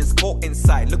emotions go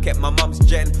inside. Look at my mum's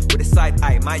gen with a side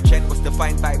eye. My gen was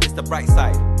defined by Mr.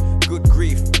 Brightside. Good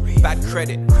grief, bad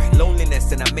credit,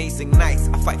 loneliness and amazing nights.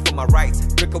 I fight for my rights,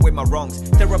 drink away my wrongs.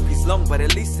 Therapy's long, but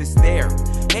at least it's there.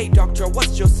 Hey doctor,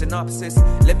 what's your synopsis?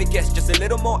 Let me guess, just a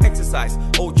little more exercise.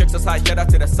 Old exercise, shout out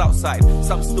to the south side.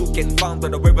 Some still getting found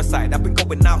on the riverside. I've been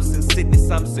going out since Sydney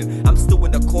Sampson. I'm still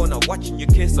in the corner watching you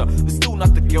kiss her, but still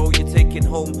not the girl you're taking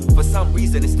home. For some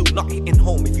reason, it's still not hitting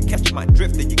home. If you catch my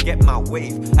drift, then you get my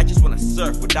wave. I just wanna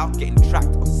surf without getting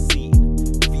tracked or seen.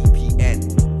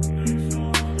 VPN.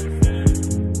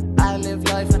 I live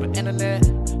life on the internet.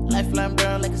 Lifeline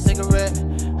burn like a cigarette.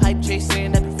 Hype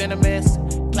chasing like a venomous.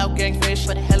 Cloud gang fish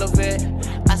for the hell of it.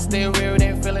 I stay real, they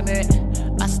ain't feeling it.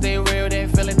 I stay real, they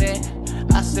ain't feeling it.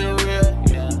 I stay real,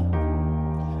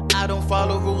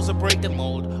 follow rules or break the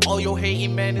mold. All your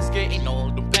hating, man, is getting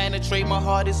old. Don't penetrate my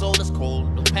heart, is all that's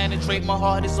cold. Don't penetrate my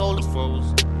heart, is all that's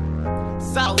froze.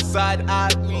 Southside, I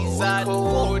reside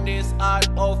for this art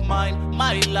of mine.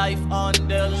 My life on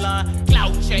the line.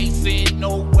 Cloud chasing,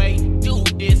 no way. Do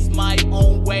this my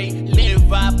own way.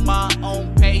 Live at my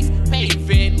own pace.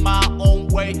 Paving my own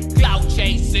way. Cloud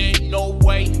chasing, no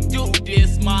way. Do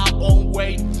this my own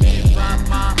way. Live at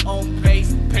my own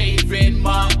pace. Paving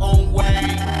my own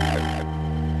way.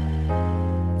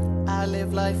 I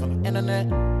live life on the internet.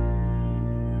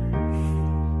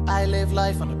 I live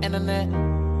life on the internet.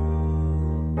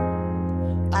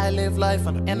 I live life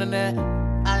on the internet.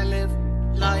 I live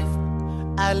life.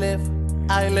 I live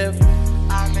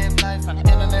life on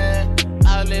the internet.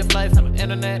 I live life on the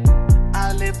internet.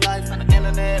 I live life on the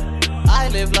internet. I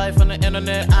live life on the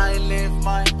internet. I live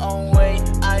my own way.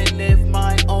 I live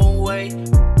my own way.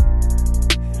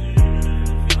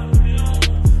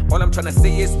 All I'm trying to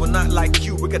say is we're not like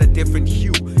you, we got a different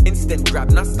hue. Instant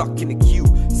grab, not stuck in the queue.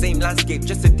 Same landscape,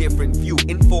 just a different view.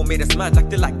 Info made us mad like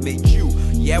the like made you.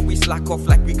 Yeah, we slack off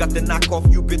like we got the knack off.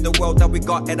 You bid the world that we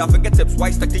got at our fingertips.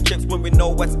 Why stack the chips when we know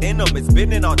what's in them? It's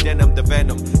been in our denim, the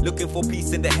venom. Looking for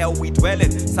peace in the hell we dwell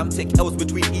in. Some take L's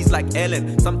between E's like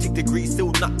Ellen. Some take degrees,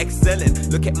 still not excelling.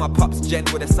 Look at my pops gen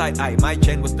with a side eye. My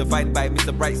gen was divided by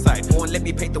Mr. Brightside. Won't let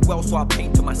me paint the world, so I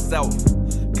paint to myself.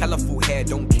 Colorful hair,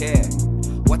 don't care.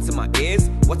 What's in my ears?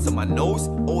 What's in my nose?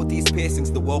 All these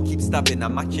piercings, the world keeps stabbing.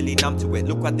 I'm actually numb to it.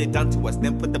 Look what they done to us,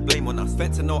 then put the blame on us.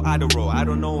 Fentanyl, Adderall, I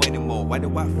don't know anymore. Why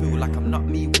do I feel like I'm not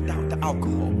me without the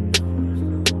alcohol?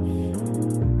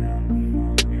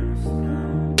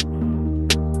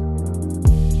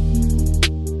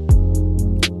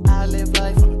 I live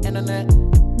life on the internet.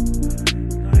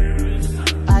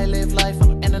 I live life on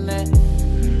the internet.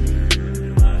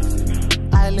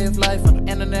 I live life on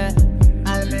the internet.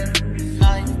 I live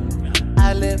life.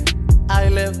 I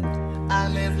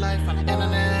live life on the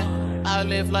internet. I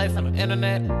live life on the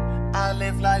internet. I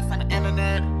live life on the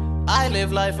internet. I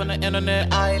live life on the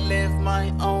internet. I live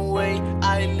my own way.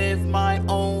 I live my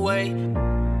own way.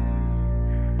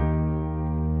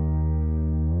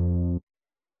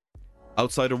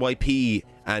 Outsider YP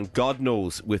and God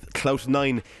Knows with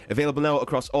Clout9, available now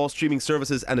across all streaming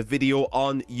services and a video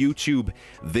on YouTube.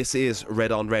 This is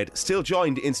Red on Red, still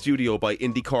joined in studio by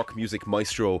IndieCork music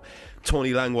maestro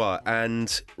Tony Langlois,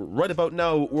 and right about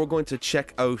now we're going to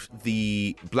check out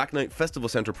the Black Night Festival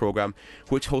Centre programme,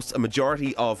 which hosts a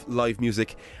majority of live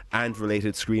music and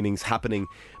related screenings happening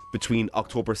between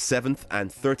October 7th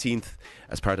and 13th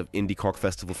as part of IndieCork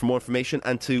Festival. For more information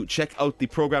and to check out the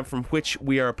programme from which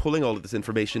we are pulling all of this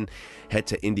information, head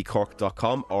to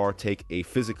indiecork.com or take a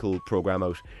physical programme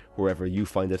out wherever you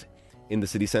find it in the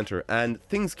city centre. And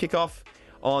things kick off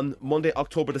on Monday,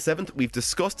 October the 7th. We've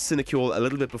discussed Sinecule a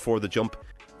little bit before the jump.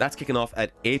 That's kicking off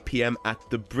at 8 p.m. at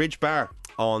the Bridge Bar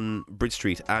on Bridge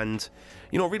Street. And,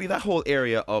 you know, really that whole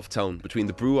area of town between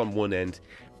the Brew on one end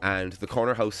and the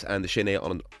Corner House and the Chenet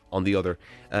on the other.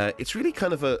 It's really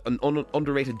kind of an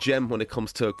underrated gem when it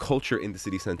comes to culture in the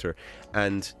city centre,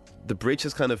 and the Bridge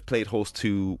has kind of played host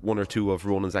to one or two of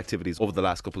Ronan's activities over the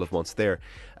last couple of months there.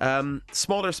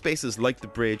 Smaller spaces like the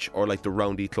Bridge or like the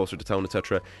Roundy closer to town,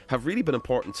 etc., have really been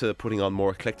important to putting on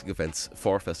more eclectic events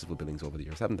for festival buildings over the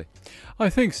years, haven't they? I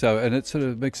think so, and it sort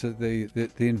of makes it the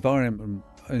environment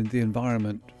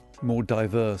more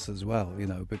diverse as well, you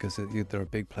know, because there are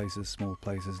big places, small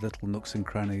places, little nooks and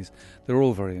crannies. They're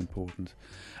all very important.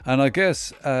 And I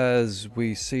guess as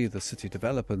we see the city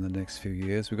develop in the next few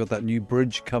years, we've got that new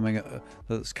bridge coming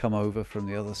that's come over from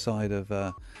the other side of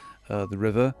the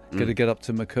river, going to get up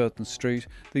to McCurtain Street.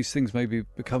 These things may be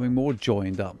becoming more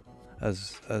joined up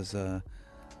as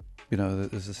you know,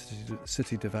 as the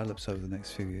city develops over the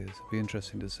next few years. It'll be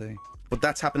interesting to see. But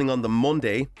that's happening on the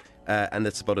Monday, and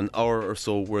it's about an hour or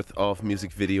so worth of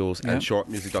music videos and short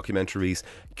music documentaries,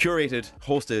 curated,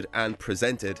 hosted and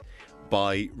presented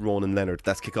by Ronan Leonard.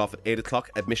 That's kick off at 8 o'clock.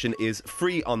 Admission is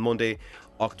free on Monday,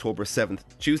 October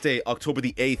 7th. Tuesday, October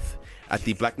the 8th at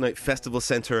the Black Night Festival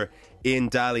Centre in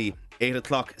Daly. 8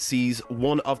 o'clock sees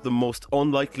one of the most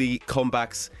unlikely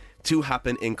comebacks to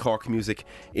happen in Cork music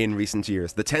in recent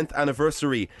years. The 10th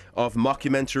anniversary of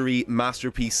mockumentary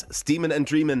masterpiece Steamin' and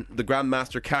Dreamin', the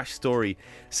Grandmaster Cash story,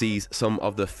 sees some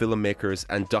of the filmmakers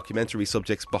and documentary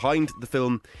subjects behind the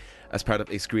film as part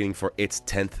of a screening for its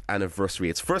 10th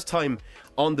anniversary. It's first time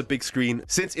on the big screen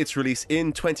since its release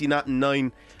in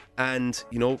 2009, and,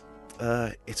 you know,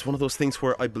 it's one of those things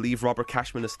where I believe Robert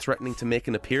Cashman is threatening to make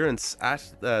an appearance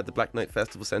at the Black Knight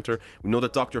Festival Centre. We know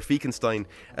that Dr. Fekenstein,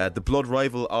 the blood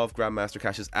rival of Grandmaster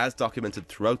Cash's, as documented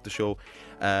throughout the show,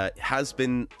 has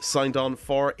been signed on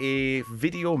for a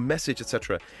video message,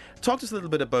 etc. Talk to us a little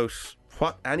bit about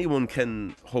what anyone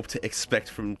can hope to expect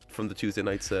from the Tuesday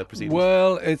night's proceedings.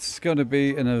 Well, it's going to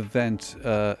be an event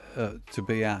to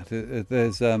be at.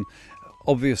 There's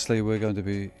obviously we're going to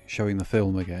be showing the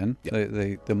film again,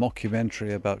 the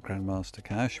mockumentary about Grandmaster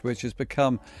Cash, which has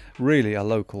become really a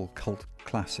local cult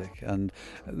classic. And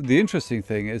the interesting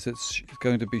thing is it's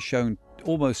going to be shown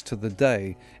almost to the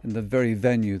day in the very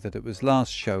venue that it was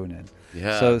last shown in.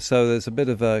 Yeah. So there's a bit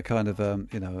of a kind of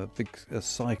a big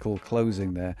cycle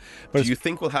closing there. But do you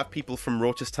think we'll have people from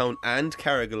Rochestown and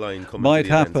Carrigaline coming? Might to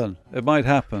the happen. event? It might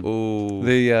happen. Oh,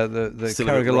 the still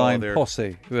a bit raw Carrigaline there.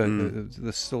 posse,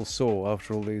 they're still sore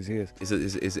after all these years.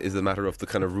 Is the matter of the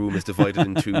kind of room is divided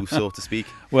in two, so to speak?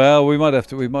 Well, we might have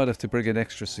to bring in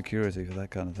extra security for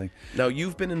that kind of thing. Now,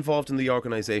 you've been involved in the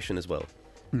organisation as well.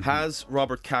 Has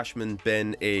Robert Cashman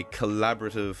been a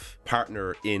collaborative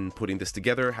partner in putting this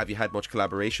together? Have you had much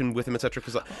collaboration with him, etc.?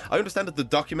 Because I understand that the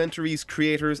documentaries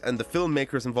creators and the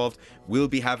filmmakers involved will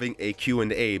be having a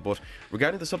Q&A, but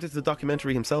regarding the subject of the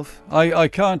documentary himself, I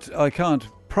can't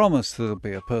promise there'll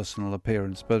be a personal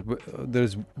appearance, but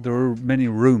there are many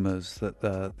rumours that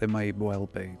there may well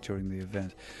be during the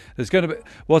event. There's going to be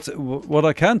what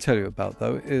I can tell you about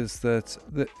though is that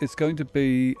it's going to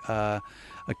be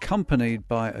accompanied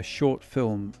by a short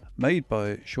film made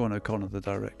by Sean O'Connor, the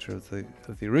director of the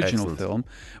original Excellent. film,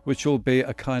 which will be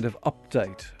a kind of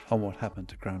update on what happened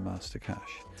to Grandmaster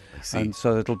Cash. I see. And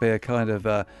so it'll be a kind of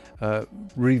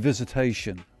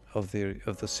revisitation of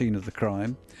the scene of the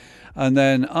crime. And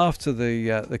then after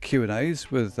the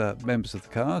Q&As with members of the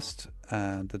cast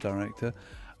and the director,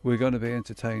 we're going to be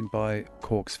entertained by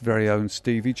Cork's very own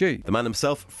Stevie G. the man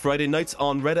himself, Friday nights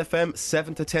on Red FM,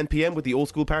 7 to 10 p.m. with the Old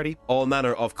School Party. All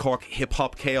manner of Cork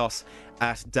hip-hop chaos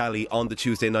at Dali on the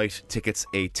Tuesday night. Tickets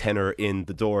a tenner in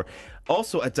the door.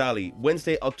 Also at Dali,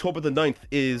 Wednesday, October the 9th,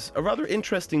 is a rather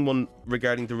interesting one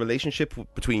regarding the relationship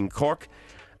between Cork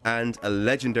and a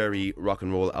legendary rock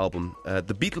and roll album.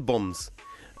 The Beetlebums,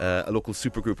 a local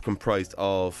supergroup comprised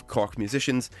of Cork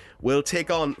musicians, will take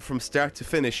on from start to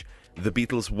finish the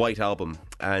Beatles' White Album.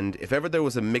 And if ever there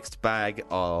was a mixed bag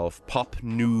of pop,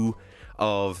 new,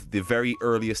 of the very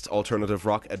earliest alternative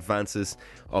rock advances,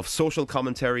 of social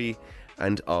commentary,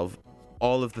 and of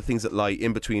all of the things that lie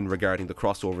in between regarding the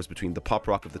crossovers between the pop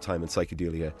rock of the time and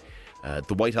psychedelia,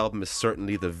 the White Album is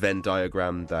certainly the Venn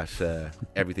diagram that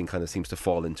everything kind of seems to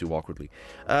fall into awkwardly.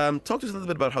 Talk to us a little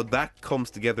bit about how that comes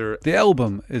together. The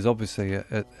album is obviously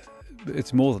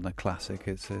it's more than a classic.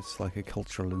 It's like a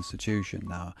cultural institution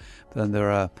now. Then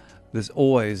there's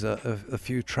always a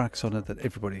few tracks on it that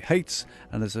everybody hates,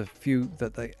 and there's a few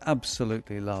that they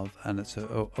absolutely love, and it's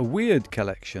a weird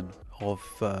collection of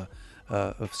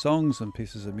songs and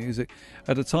pieces of music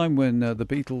at a time when the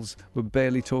Beatles were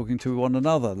barely talking to one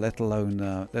another, let alone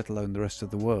the rest of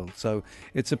the world. So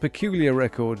it's a peculiar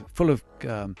record full of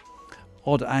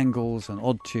odd angles and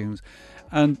odd tunes.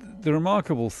 And the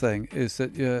remarkable thing is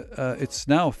that it's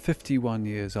now 51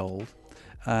 years old,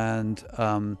 and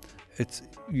it's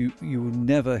you will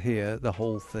never hear the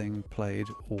whole thing played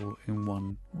all in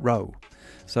one row.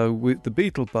 So the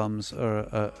Beetlebums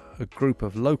are a group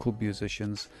of local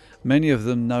musicians, many of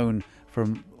them known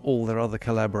from all their other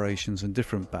collaborations in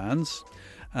different bands,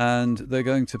 and they're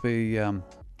going to be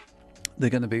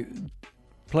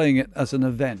playing it as an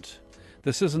event.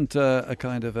 This isn't a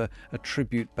kind of a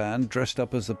tribute band dressed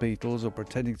up as the Beatles or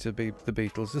pretending to be the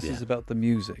Beatles. This is about the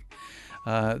music.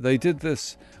 They did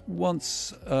this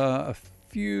once a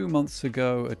few months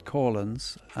ago at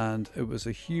Caoilian's, and it was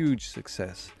a huge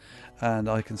success. And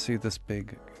I can see this being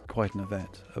quite an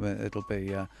event. I mean, it'll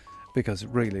be because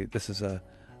really this is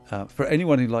for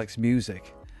anyone who likes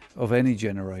music of any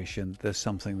generation. There's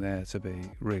something there to be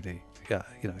really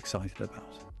excited about.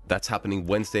 That's happening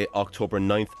Wednesday, October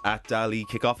 9th at Dali.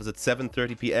 Kickoff is at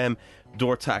 7:30 p.m.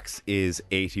 Door tax is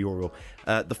 €8.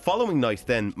 The following night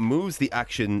then moves the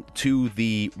action to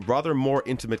the rather more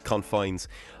intimate confines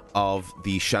of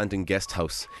the Shandon Guest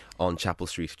House on Chapel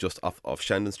Street, just off of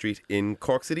Shandon Street in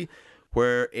Cork City,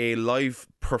 where a live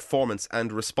performance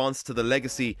and response to the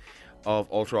legacy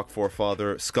of alt rock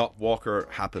forefather Scott Walker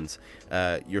happens.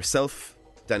 Yourself,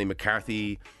 Danny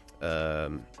McCarthy,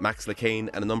 Max Lacane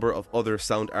and a number of other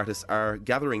sound artists are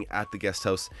gathering at the guest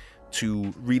house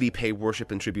to really pay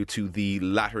worship and tribute to the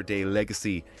latter day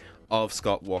legacy of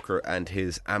Scott Walker and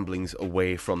his amblings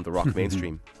away from the rock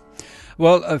mainstream.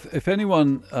 Well, if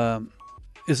anyone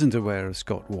isn't aware of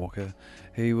Scott Walker,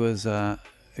 He was a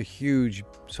huge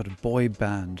sort of boy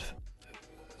band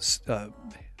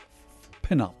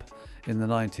pin-up in the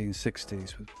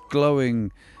 1960s with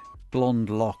glowing blonde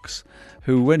locks,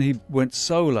 who, when he went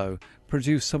solo,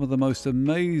 produced some of the most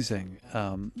amazing,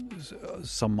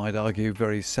 some might argue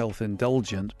very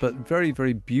self-indulgent, but very,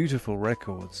 very beautiful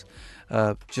records,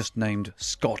 just named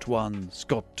Scott 1,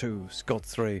 Scott 2, Scott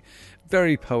 3.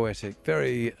 Very poetic,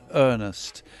 very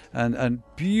earnest, and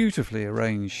beautifully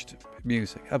arranged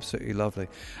music, absolutely lovely.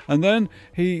 And then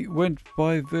he went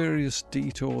by various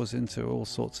detours into all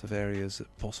sorts of areas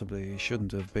that possibly he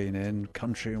shouldn't have been in,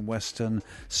 country and western,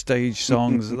 stage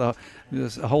songs.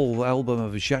 There's a whole album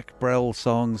of Jacques Brel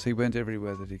songs. He went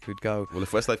everywhere that he could go. Well,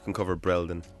 if Westlife can cover Brel,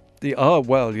 then...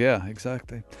 Well, yeah,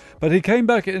 exactly. But he came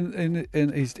back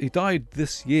he died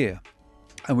this year,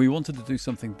 and we wanted to do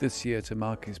something this year to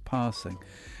mark his passing.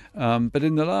 But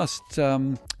in the last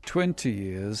 20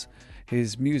 years,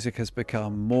 his music has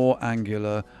become more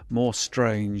angular, more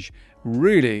strange,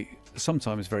 really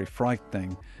sometimes very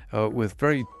frightening, with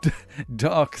very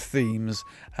dark themes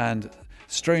and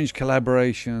strange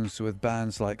collaborations with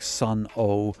bands like Sun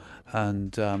O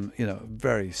and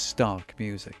very stark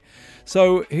music.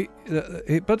 So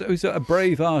but he's a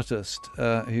brave artist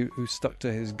who stuck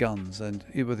to his guns, and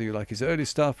whether you like his early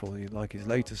stuff or you like his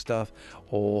later stuff,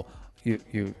 or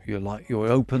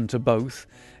you're open to both,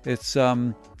 he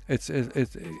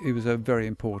was a very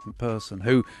important person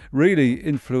who really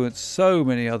influenced so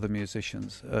many other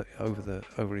musicians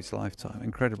over his lifetime.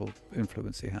 Incredible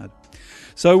influence he had.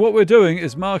 So what we're doing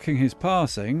is marking his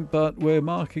passing, but we're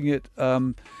marking it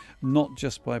not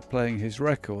just by playing his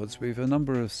records. We have a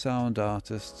number of sound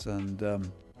artists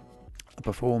and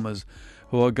performers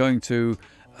who are going to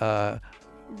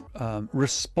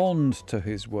respond to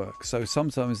his work. So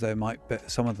sometimes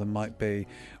some of them might be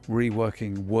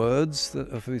reworking words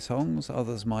of his songs.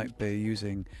 Others might be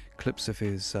using clips of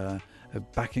his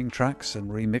backing tracks and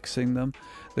remixing them.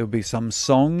 There'll be some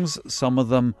songs. Some of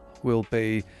them will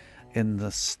be in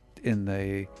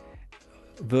the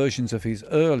versions of his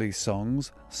early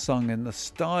songs sung in the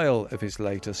style of his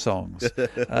later songs,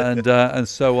 and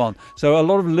so on. So a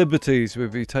lot of liberties will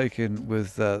be taken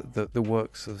with the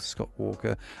works of Scott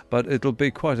Walker, but it'll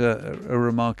be quite a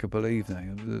remarkable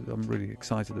evening. I'm really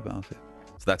excited about it.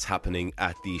 So that's happening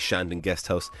at the Shandon Guest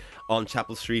House on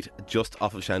Chapel Street, just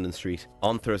off of Shandon Street,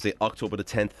 on Thursday, October the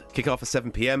 10th. Kick-off at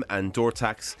 7 p.m. and door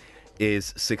tax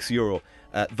is €6.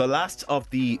 The last of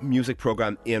the music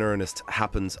programme in earnest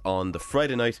happens on the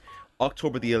Friday night,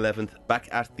 October the 11th, back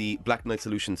at the Black Knight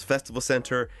Solutions Festival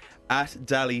Centre at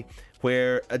Dali,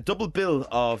 where a double bill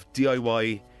of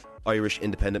DIY Irish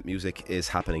independent music is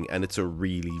happening, and it's a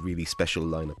really, really special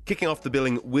lineup. Kicking off the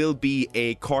billing will be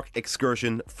a Cork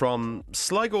excursion from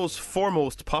Sligo's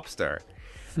foremost pop star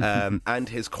and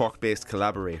his Cork-based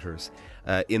collaborators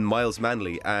in Myles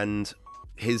Manley, and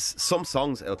his Some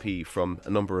Songs LP from a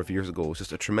number of years ago was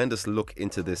just a tremendous look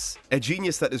into this. A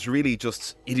genius that is really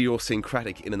just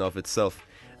idiosyncratic in and of itself.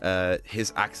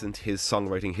 His accent, his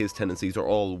songwriting, his tendencies are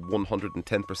all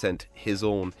 110% his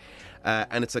own.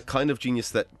 And it's a kind of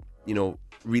genius that,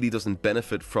 really doesn't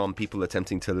benefit from people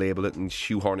attempting to label it and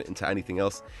shoehorn it into anything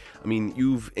else. I mean,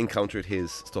 you've encountered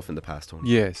his stuff in the past, Tony.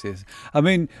 Yes. I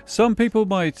mean, some people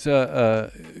might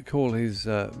call his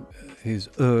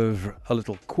oeuvre a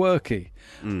little quirky,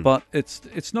 but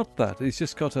it's not that. He's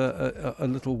just got a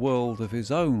little world of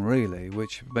his own, really,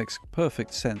 which makes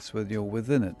perfect sense when you're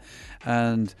within it.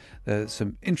 And there's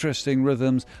some interesting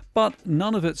rhythms, but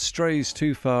none of it strays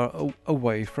too far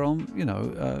away from,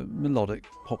 melodic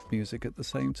pop music at the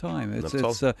same time.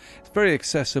 It's very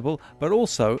accessible, but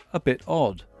also a bit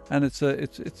odd, and it's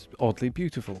oddly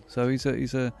beautiful. So he's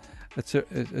a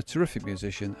terrific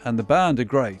musician, and the band are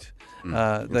great.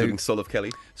 Including Sol of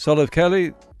Kelly. Sol of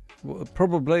Kelly,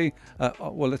 probably,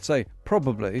 let's say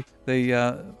probably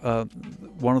the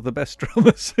one of the best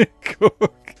drummers in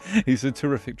Cork. He's a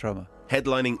terrific drummer.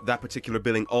 Headlining that particular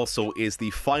billing also is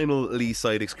the final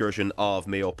Leeside excursion of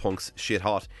Mayo Punk's Shit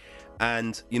Hot.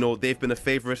 And, they've been a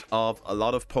favourite of a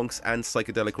lot of punks and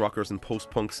psychedelic rockers and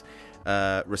post-punks,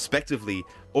 respectively,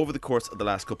 over the course of the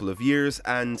last couple of years.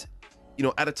 And,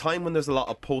 at a time when there's a lot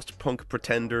of post-punk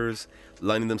pretenders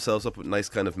lining themselves up with nice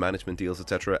kind of management deals,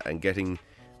 etc., and getting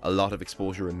a lot of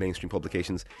exposure in mainstream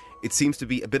publications, it seems to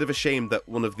be a bit of a shame that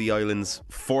one of the island's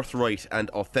forthright and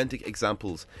authentic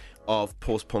examples of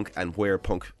post-punk and where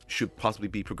punk should possibly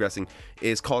be progressing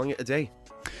is calling it a day.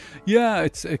 Yeah,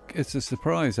 it's a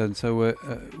surprise, and so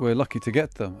we're lucky to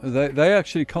get them. They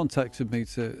actually contacted me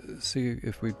to see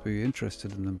if we'd be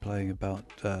interested in them playing about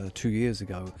 2 years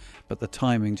ago, but the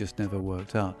timing just never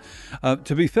worked out.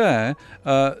 To be fair,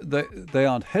 they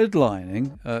aren't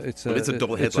headlining. It's a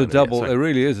double headliner. It's a double. It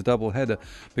really is a double header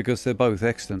because they're both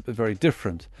excellent but very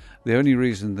different. The only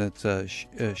reason that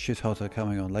Shit Hot are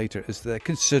coming on later is they're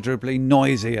considerably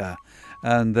noisier,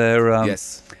 and they're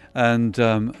yes. And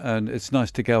it's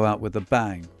nice to go out with a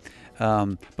bang,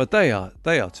 but they are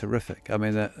terrific. I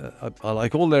mean, I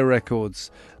like all their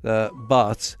records,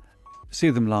 but see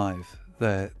them live,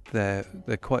 they're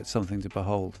quite something to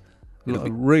behold.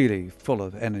 Really full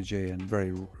of energy and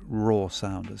very raw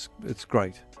sound. It's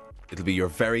great. It'll be your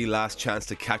very last chance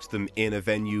to catch them in a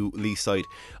venue Leaside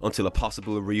until a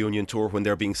possible reunion tour when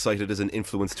they're being cited as an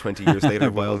influence 20 years later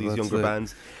by all these younger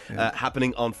bands. Yeah.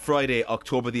 Happening on Friday,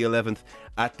 October the 11th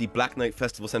at the Black Knight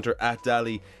Festival Centre at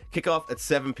Dally. Kick-off at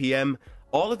 7 p.m.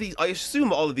 All of these, I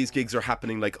assume all of these gigs are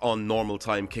happening like on normal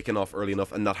time, kicking off early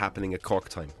enough and not happening at Cork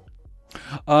time.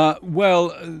 Well,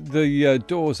 the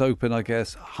doors open, I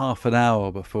guess, half an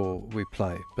hour before we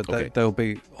play, but they'll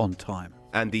be on time.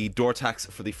 And the door tax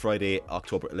for the Friday,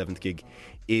 October 11th gig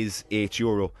is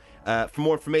 €8. For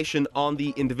more information on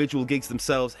the individual gigs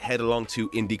themselves, head along to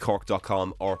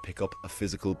IndieCork.com or pick up a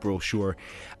physical brochure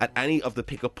at any of the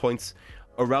pickup points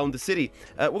around the city.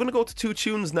 We're going to go to 2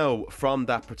 tunes now from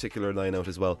that particular line-out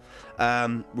as well.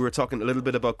 We were talking a little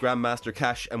bit about Grandmaster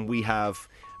Cash, and we have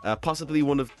possibly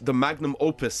one of the magnum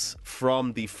opus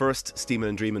from the first Steamin'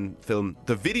 and Dreamin' film,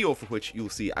 the video for which you'll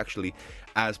see actually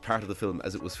as part of the film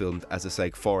as it was filmed as a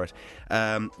seg for it.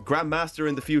 Grandmaster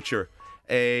in the Future,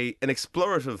 an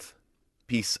explorative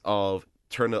piece of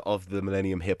turn of the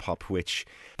millennium hip-hop which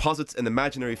posits an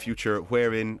imaginary future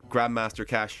wherein Grandmaster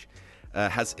Cash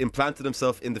has implanted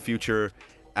himself in the future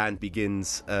and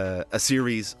begins a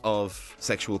series of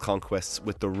sexual conquests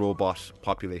with the robot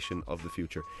population of the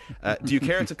future. Do you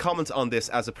care to comment on this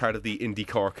as a part of the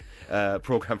IndieCork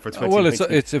programme for 2019? Well,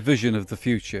 it's a vision of the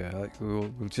future.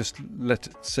 We'll just let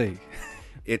it see.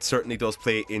 It certainly does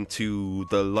play into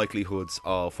the likelihoods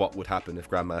of what would happen if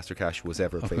Grandmaster Cash was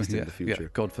ever placed in the future. Yeah,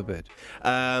 God forbid.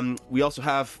 We also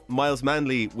have Myles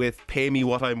Manley with Pay Me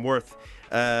What I'm Worth,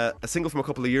 a single from a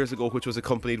couple of years ago which was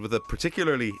accompanied with a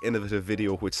particularly innovative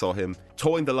video which saw him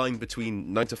towing the line between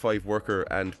 9-to-5 worker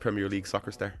and Premier League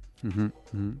soccer star. Mm-hmm,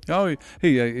 mm-hmm. Oh,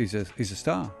 he's a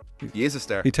star. He is a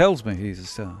star. He tells me he's a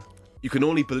star. You can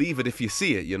only believe it if you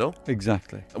see it, you know?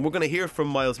 Exactly. And we're going to hear from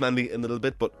Myles Manley in a little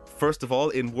bit, but first of all,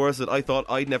 in words that I thought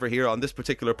I'd never hear on this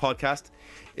particular podcast,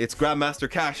 it's Grandmaster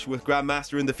Cash with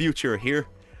Grandmaster in the Future here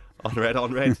on Red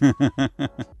on Red.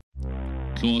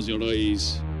 Close your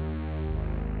eyes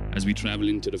as we travel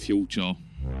into the future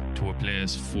to a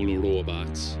place full of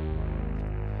robots.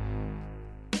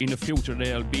 In the future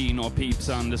there'll be no peeps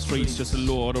on the streets, just a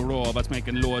load of robots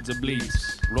making loads of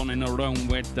bleeps, running around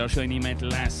with their shiny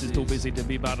metal asses, too busy to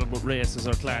be bothered with races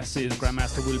or classes.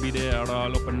 Grandmaster will be there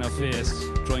all up in their face,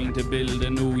 trying to build a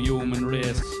new human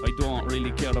race. I don't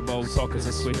really care about sockets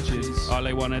or switches, all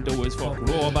I wanna do is fuck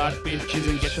robot bitches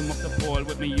and get them up the pole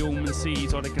with me human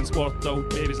seeds, or they can squirt out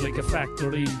babies like a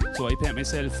factory. So I paint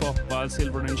myself up all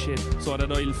silver and shit, so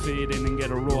that I'll fade in and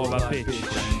get a robot bitch.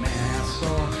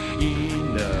 Grandmaster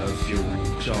in the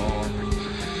future,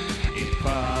 it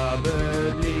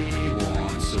probably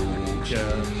won't suit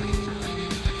you.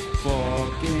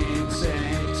 Fucking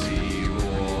sexy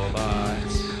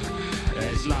robots,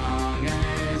 as long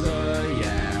as I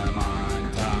am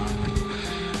on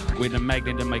top. With a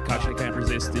magnet in my cock, I can't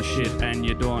resist this shit, and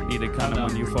you don't need a condom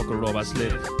when you fuck a robot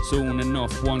slit. Soon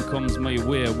enough, one comes my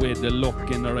way with the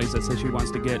look in her eyes that says she wants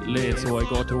to get laid. So I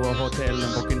go to a hotel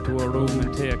and book into a room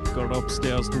and take her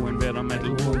upstairs to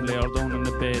environmental home. Lay her down in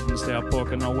the bed and start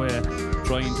poking her way,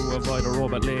 trying to avoid a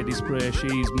robot lady spray.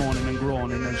 She's moaning and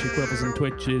groaning and she quivers and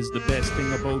twitches. The best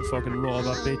thing about fucking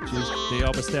robot bitches, they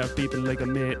always start beeping like a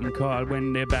mate and call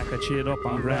when they back a shit up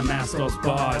on Grandmaster's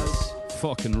balls.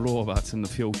 Fucking robots in the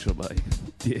future, boy.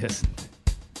 Yes.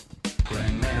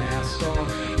 Grandmaster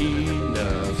in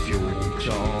the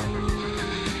future,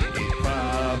 it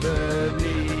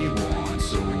probably won't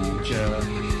suit you.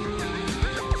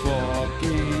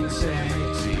 Fucking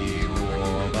sexy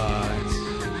robots,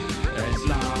 as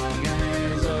long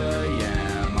as I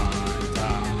am on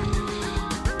top.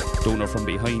 Doing her from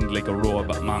behind like a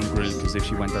robot mongrel, cause if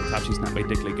she went on top she snapped my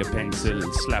dick like a pencil,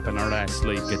 slapping her ass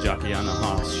like a jockey on a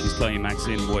horse. She's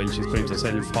climaxing while she screams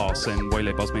herself hoarse, and while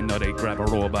I bust my nut I grab her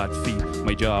robot feet.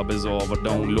 My job is over,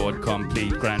 download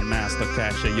complete. Grandmaster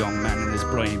Cash, a young man in his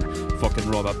prime, fucking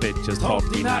robot bitch just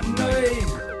hopped in at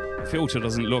night. Future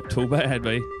doesn't look too bad,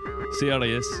 babe.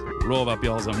 Serious. Robot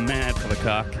bills are mad for the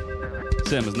cock.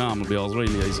 Same as normal bills,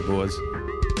 really, I suppose.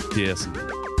 Jason.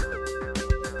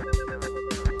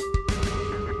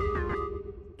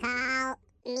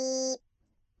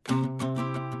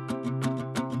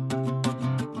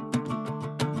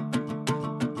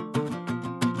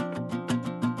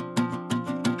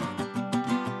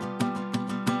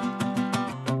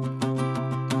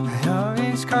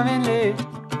 Coming late,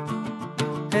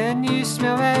 and you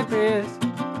smell my breath.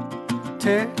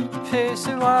 Turn to face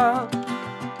the wall,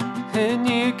 and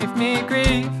you give me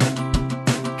grief.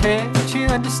 Can't you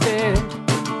understand?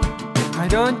 I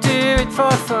don't do it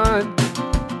for fun.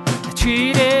 I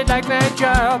treat it like my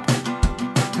job,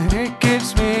 and it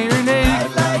gives me relief.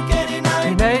 Night like any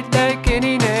night, night like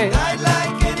any night, night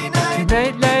like any night,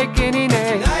 night like any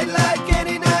night, night like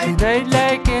any night, night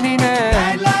like any night,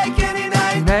 night like any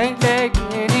night, night like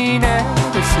any night.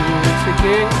 I should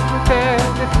forget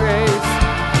about the phrase,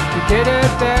 forget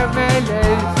about my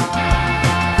life,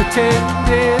 pretend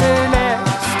it'll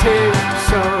last till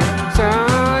songs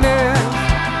on earth.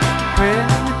 When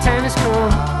the time has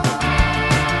come,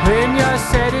 when you're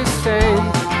satisfied,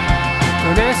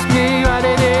 don't ask me what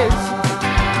it is,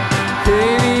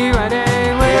 baby, what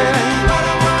I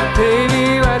want,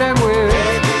 baby, what I'm worth,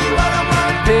 baby, what I'm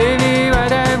worth, baby,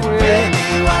 what I'm worth, baby, what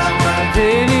I'm worth,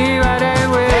 baby, what I'm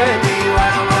worth, baby,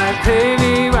 what I'm worth,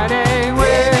 baby, what I'm worth, baby, what I'm worth, baby, what I'm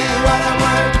worth.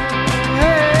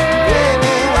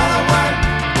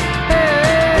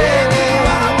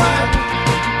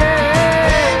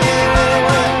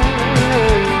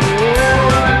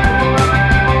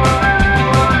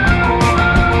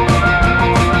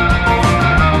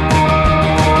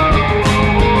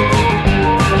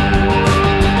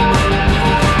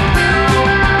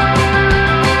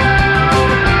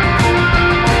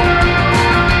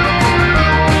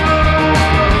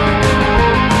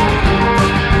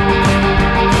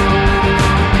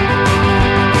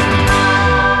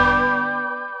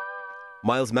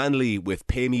 Myles Manley with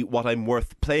Pay Me What I'm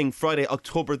Worth, playing Friday,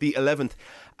 October the 11th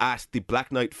at the Black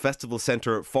Knight Festival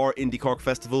Centre for IndieCork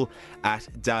Festival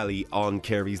at Daly on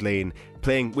Careys Lane.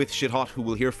 Playing with Shit Hot, who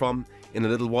we'll hear from in a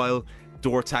little while.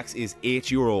 Door tax is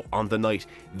 €8 on the night.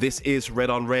 This is Red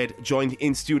on Red, joined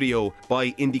in studio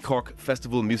by IndieCork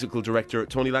Festival Musical Director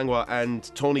Tony Langlois. And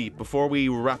Tony, before we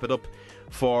wrap it up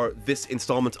for this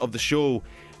instalment of the show,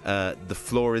 the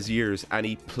floor is yours.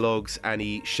 Any plugs,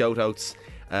 any shout-outs,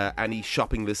 any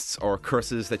shopping lists or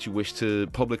curses that you wish to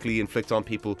publicly inflict on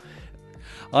people?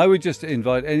 I would just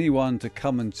invite anyone to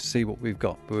come and see what we've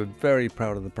got. We're very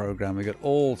proud of the programme. We've got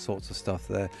all sorts of stuff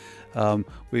there.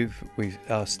 We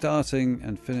are starting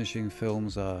and finishing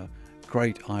films,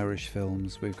 great Irish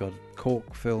films. We've got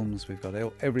Cork films. We've got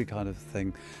every kind of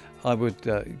thing. I would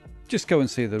just go and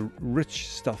see the rich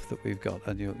stuff that we've got,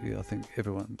 and I think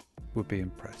everyone would be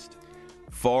impressed.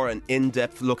 For an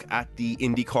in-depth look at the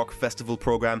IndieCork Festival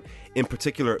programme in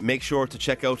particular, make sure to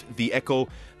check out The Echo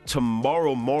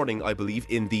tomorrow morning, I believe,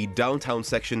 in the downtown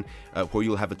section, where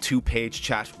you'll have a 2-page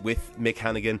chat with Mick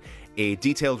Hannigan, a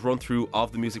detailed run-through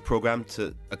of the music programme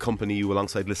to accompany you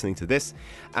alongside listening to this,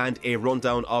 and a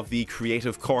rundown of the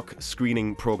Creative Cork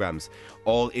screening programmes,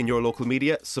 all in your local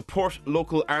media. Support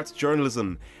local arts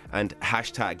journalism and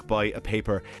hashtag buy a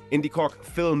paper. IndieCork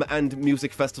Film and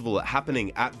Music Festival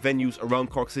happening at venues around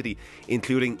Cork City,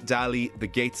 including Daly, the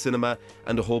Gate Cinema,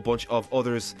 and a whole bunch of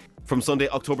others, from Sunday,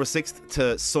 October 6th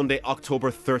to Sunday, October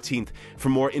 13th. For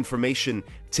more information,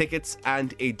 tickets,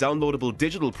 and a downloadable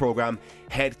digital programme,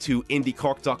 head to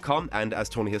indiecork.com. And as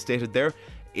Tony has stated there,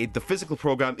 the physical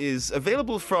programme is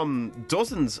available from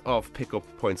dozens of pickup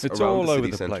points it's around all the over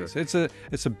city the centre. place.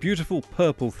 It's a beautiful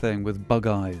purple thing with bug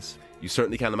eyes. You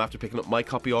certainly can. I'm after picking up my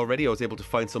copy already. I was able to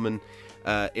find some in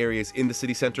areas in the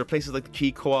city centre, places like the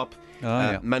Key Co-op,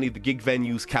 many of the gig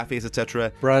venues, cafes,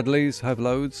 etc. Bradley's have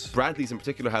loads. Bradley's in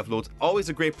particular have loads. Always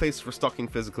a great place for stocking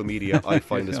physical media, I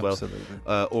find as well,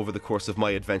 over the course of my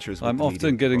adventures with I'm the often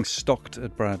media. getting stocked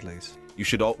at Bradley's. You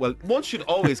should one should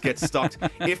always get stocked.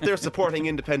 If they're supporting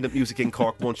independent music in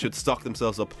Cork, one should stock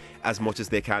themselves up as much as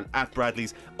they can at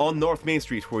Bradley's on North Main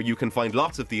Street, where you can find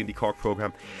lots of the Indie Cork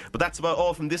programme. But that's about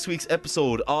all from this week's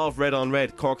episode of Red on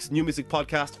Red, Cork's new music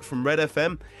podcast from Red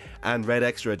FM and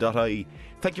redextra.ie.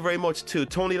 Thank you very much to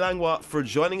Tony Langlois for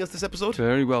joining us this episode.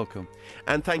 Very welcome.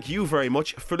 And thank you very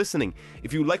much for listening.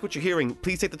 If you like what you're hearing,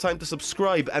 please take the time to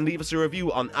subscribe and leave us a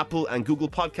review on Apple and Google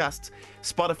Podcasts,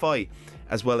 Spotify,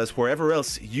 as well as wherever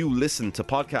else you listen to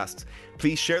podcasts.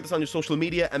 Please share this on your social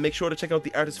media and make sure to check out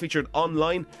the artists featured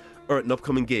online or at an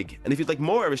upcoming gig. And if you'd like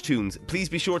more Irish tunes, please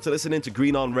be sure to listen in to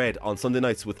Green on Red on Sunday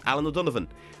nights with Alan O'Donovan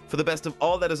for the best of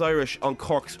all that is Irish on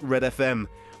Cork's Red FM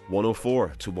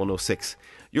 104 to 106.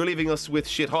 You're leaving us with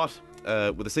Shit Hot,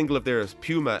 with a single of theirs,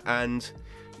 Puma, and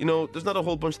you know, there's not a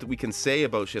whole bunch that we can say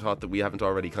about Shit Hot that we haven't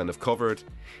already kind of covered.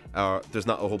 There's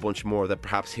not a whole bunch more that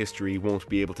perhaps history won't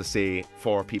be able to say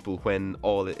for people when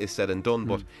all is said and done.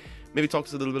 But maybe talk to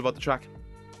us a little bit about the track.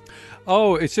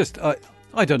 Oh, it's just,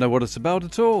 I don't know what it's about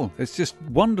at all. It's just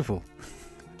wonderful.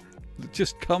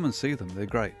 Just come and see them. They're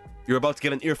great. You're about to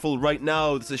get an earful right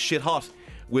now. This is Shit Hot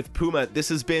with Puma. This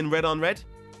has been Red on Red,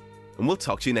 and we'll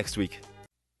talk to you next week.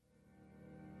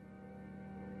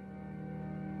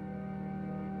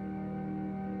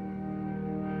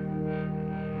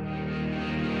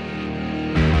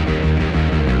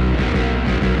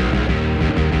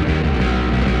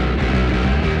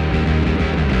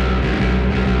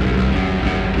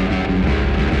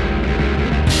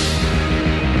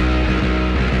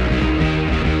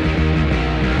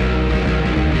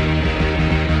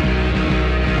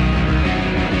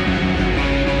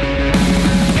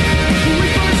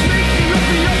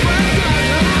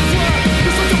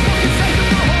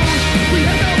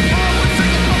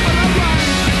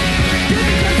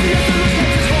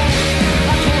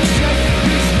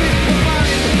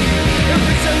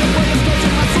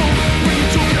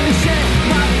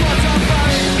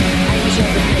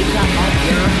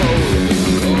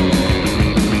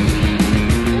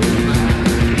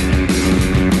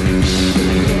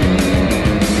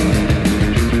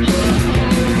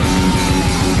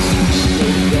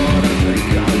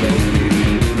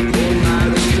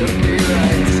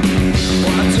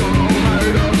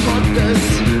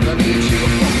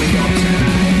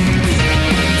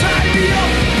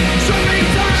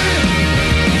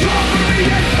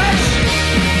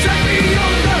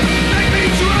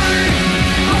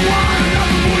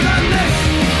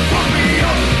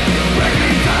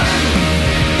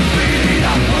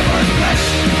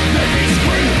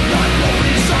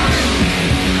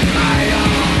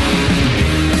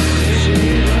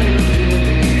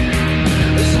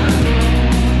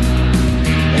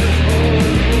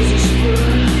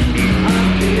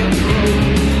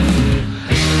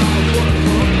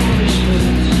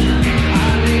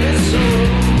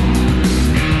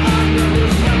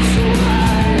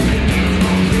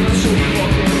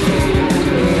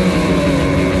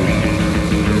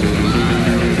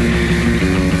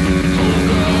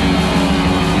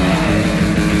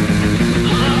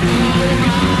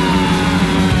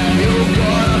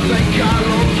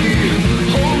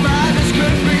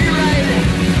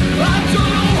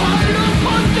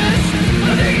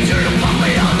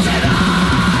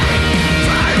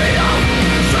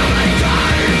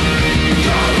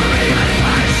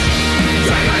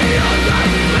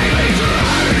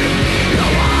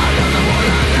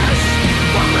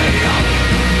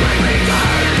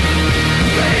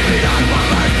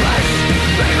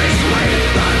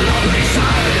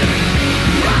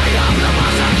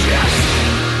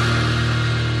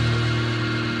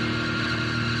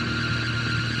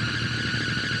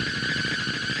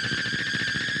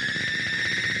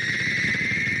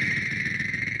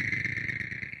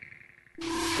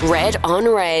 Red on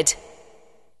Red.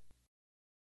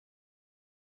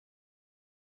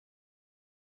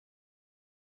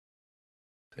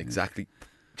 Exactly.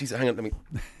 Jesus, hang on, let me...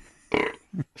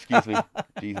 Excuse me.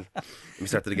 Jesus. Let me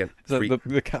start it again.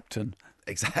 The captain.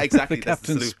 Exactly. The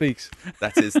captain speaks.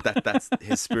 That's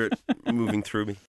his spirit moving through me.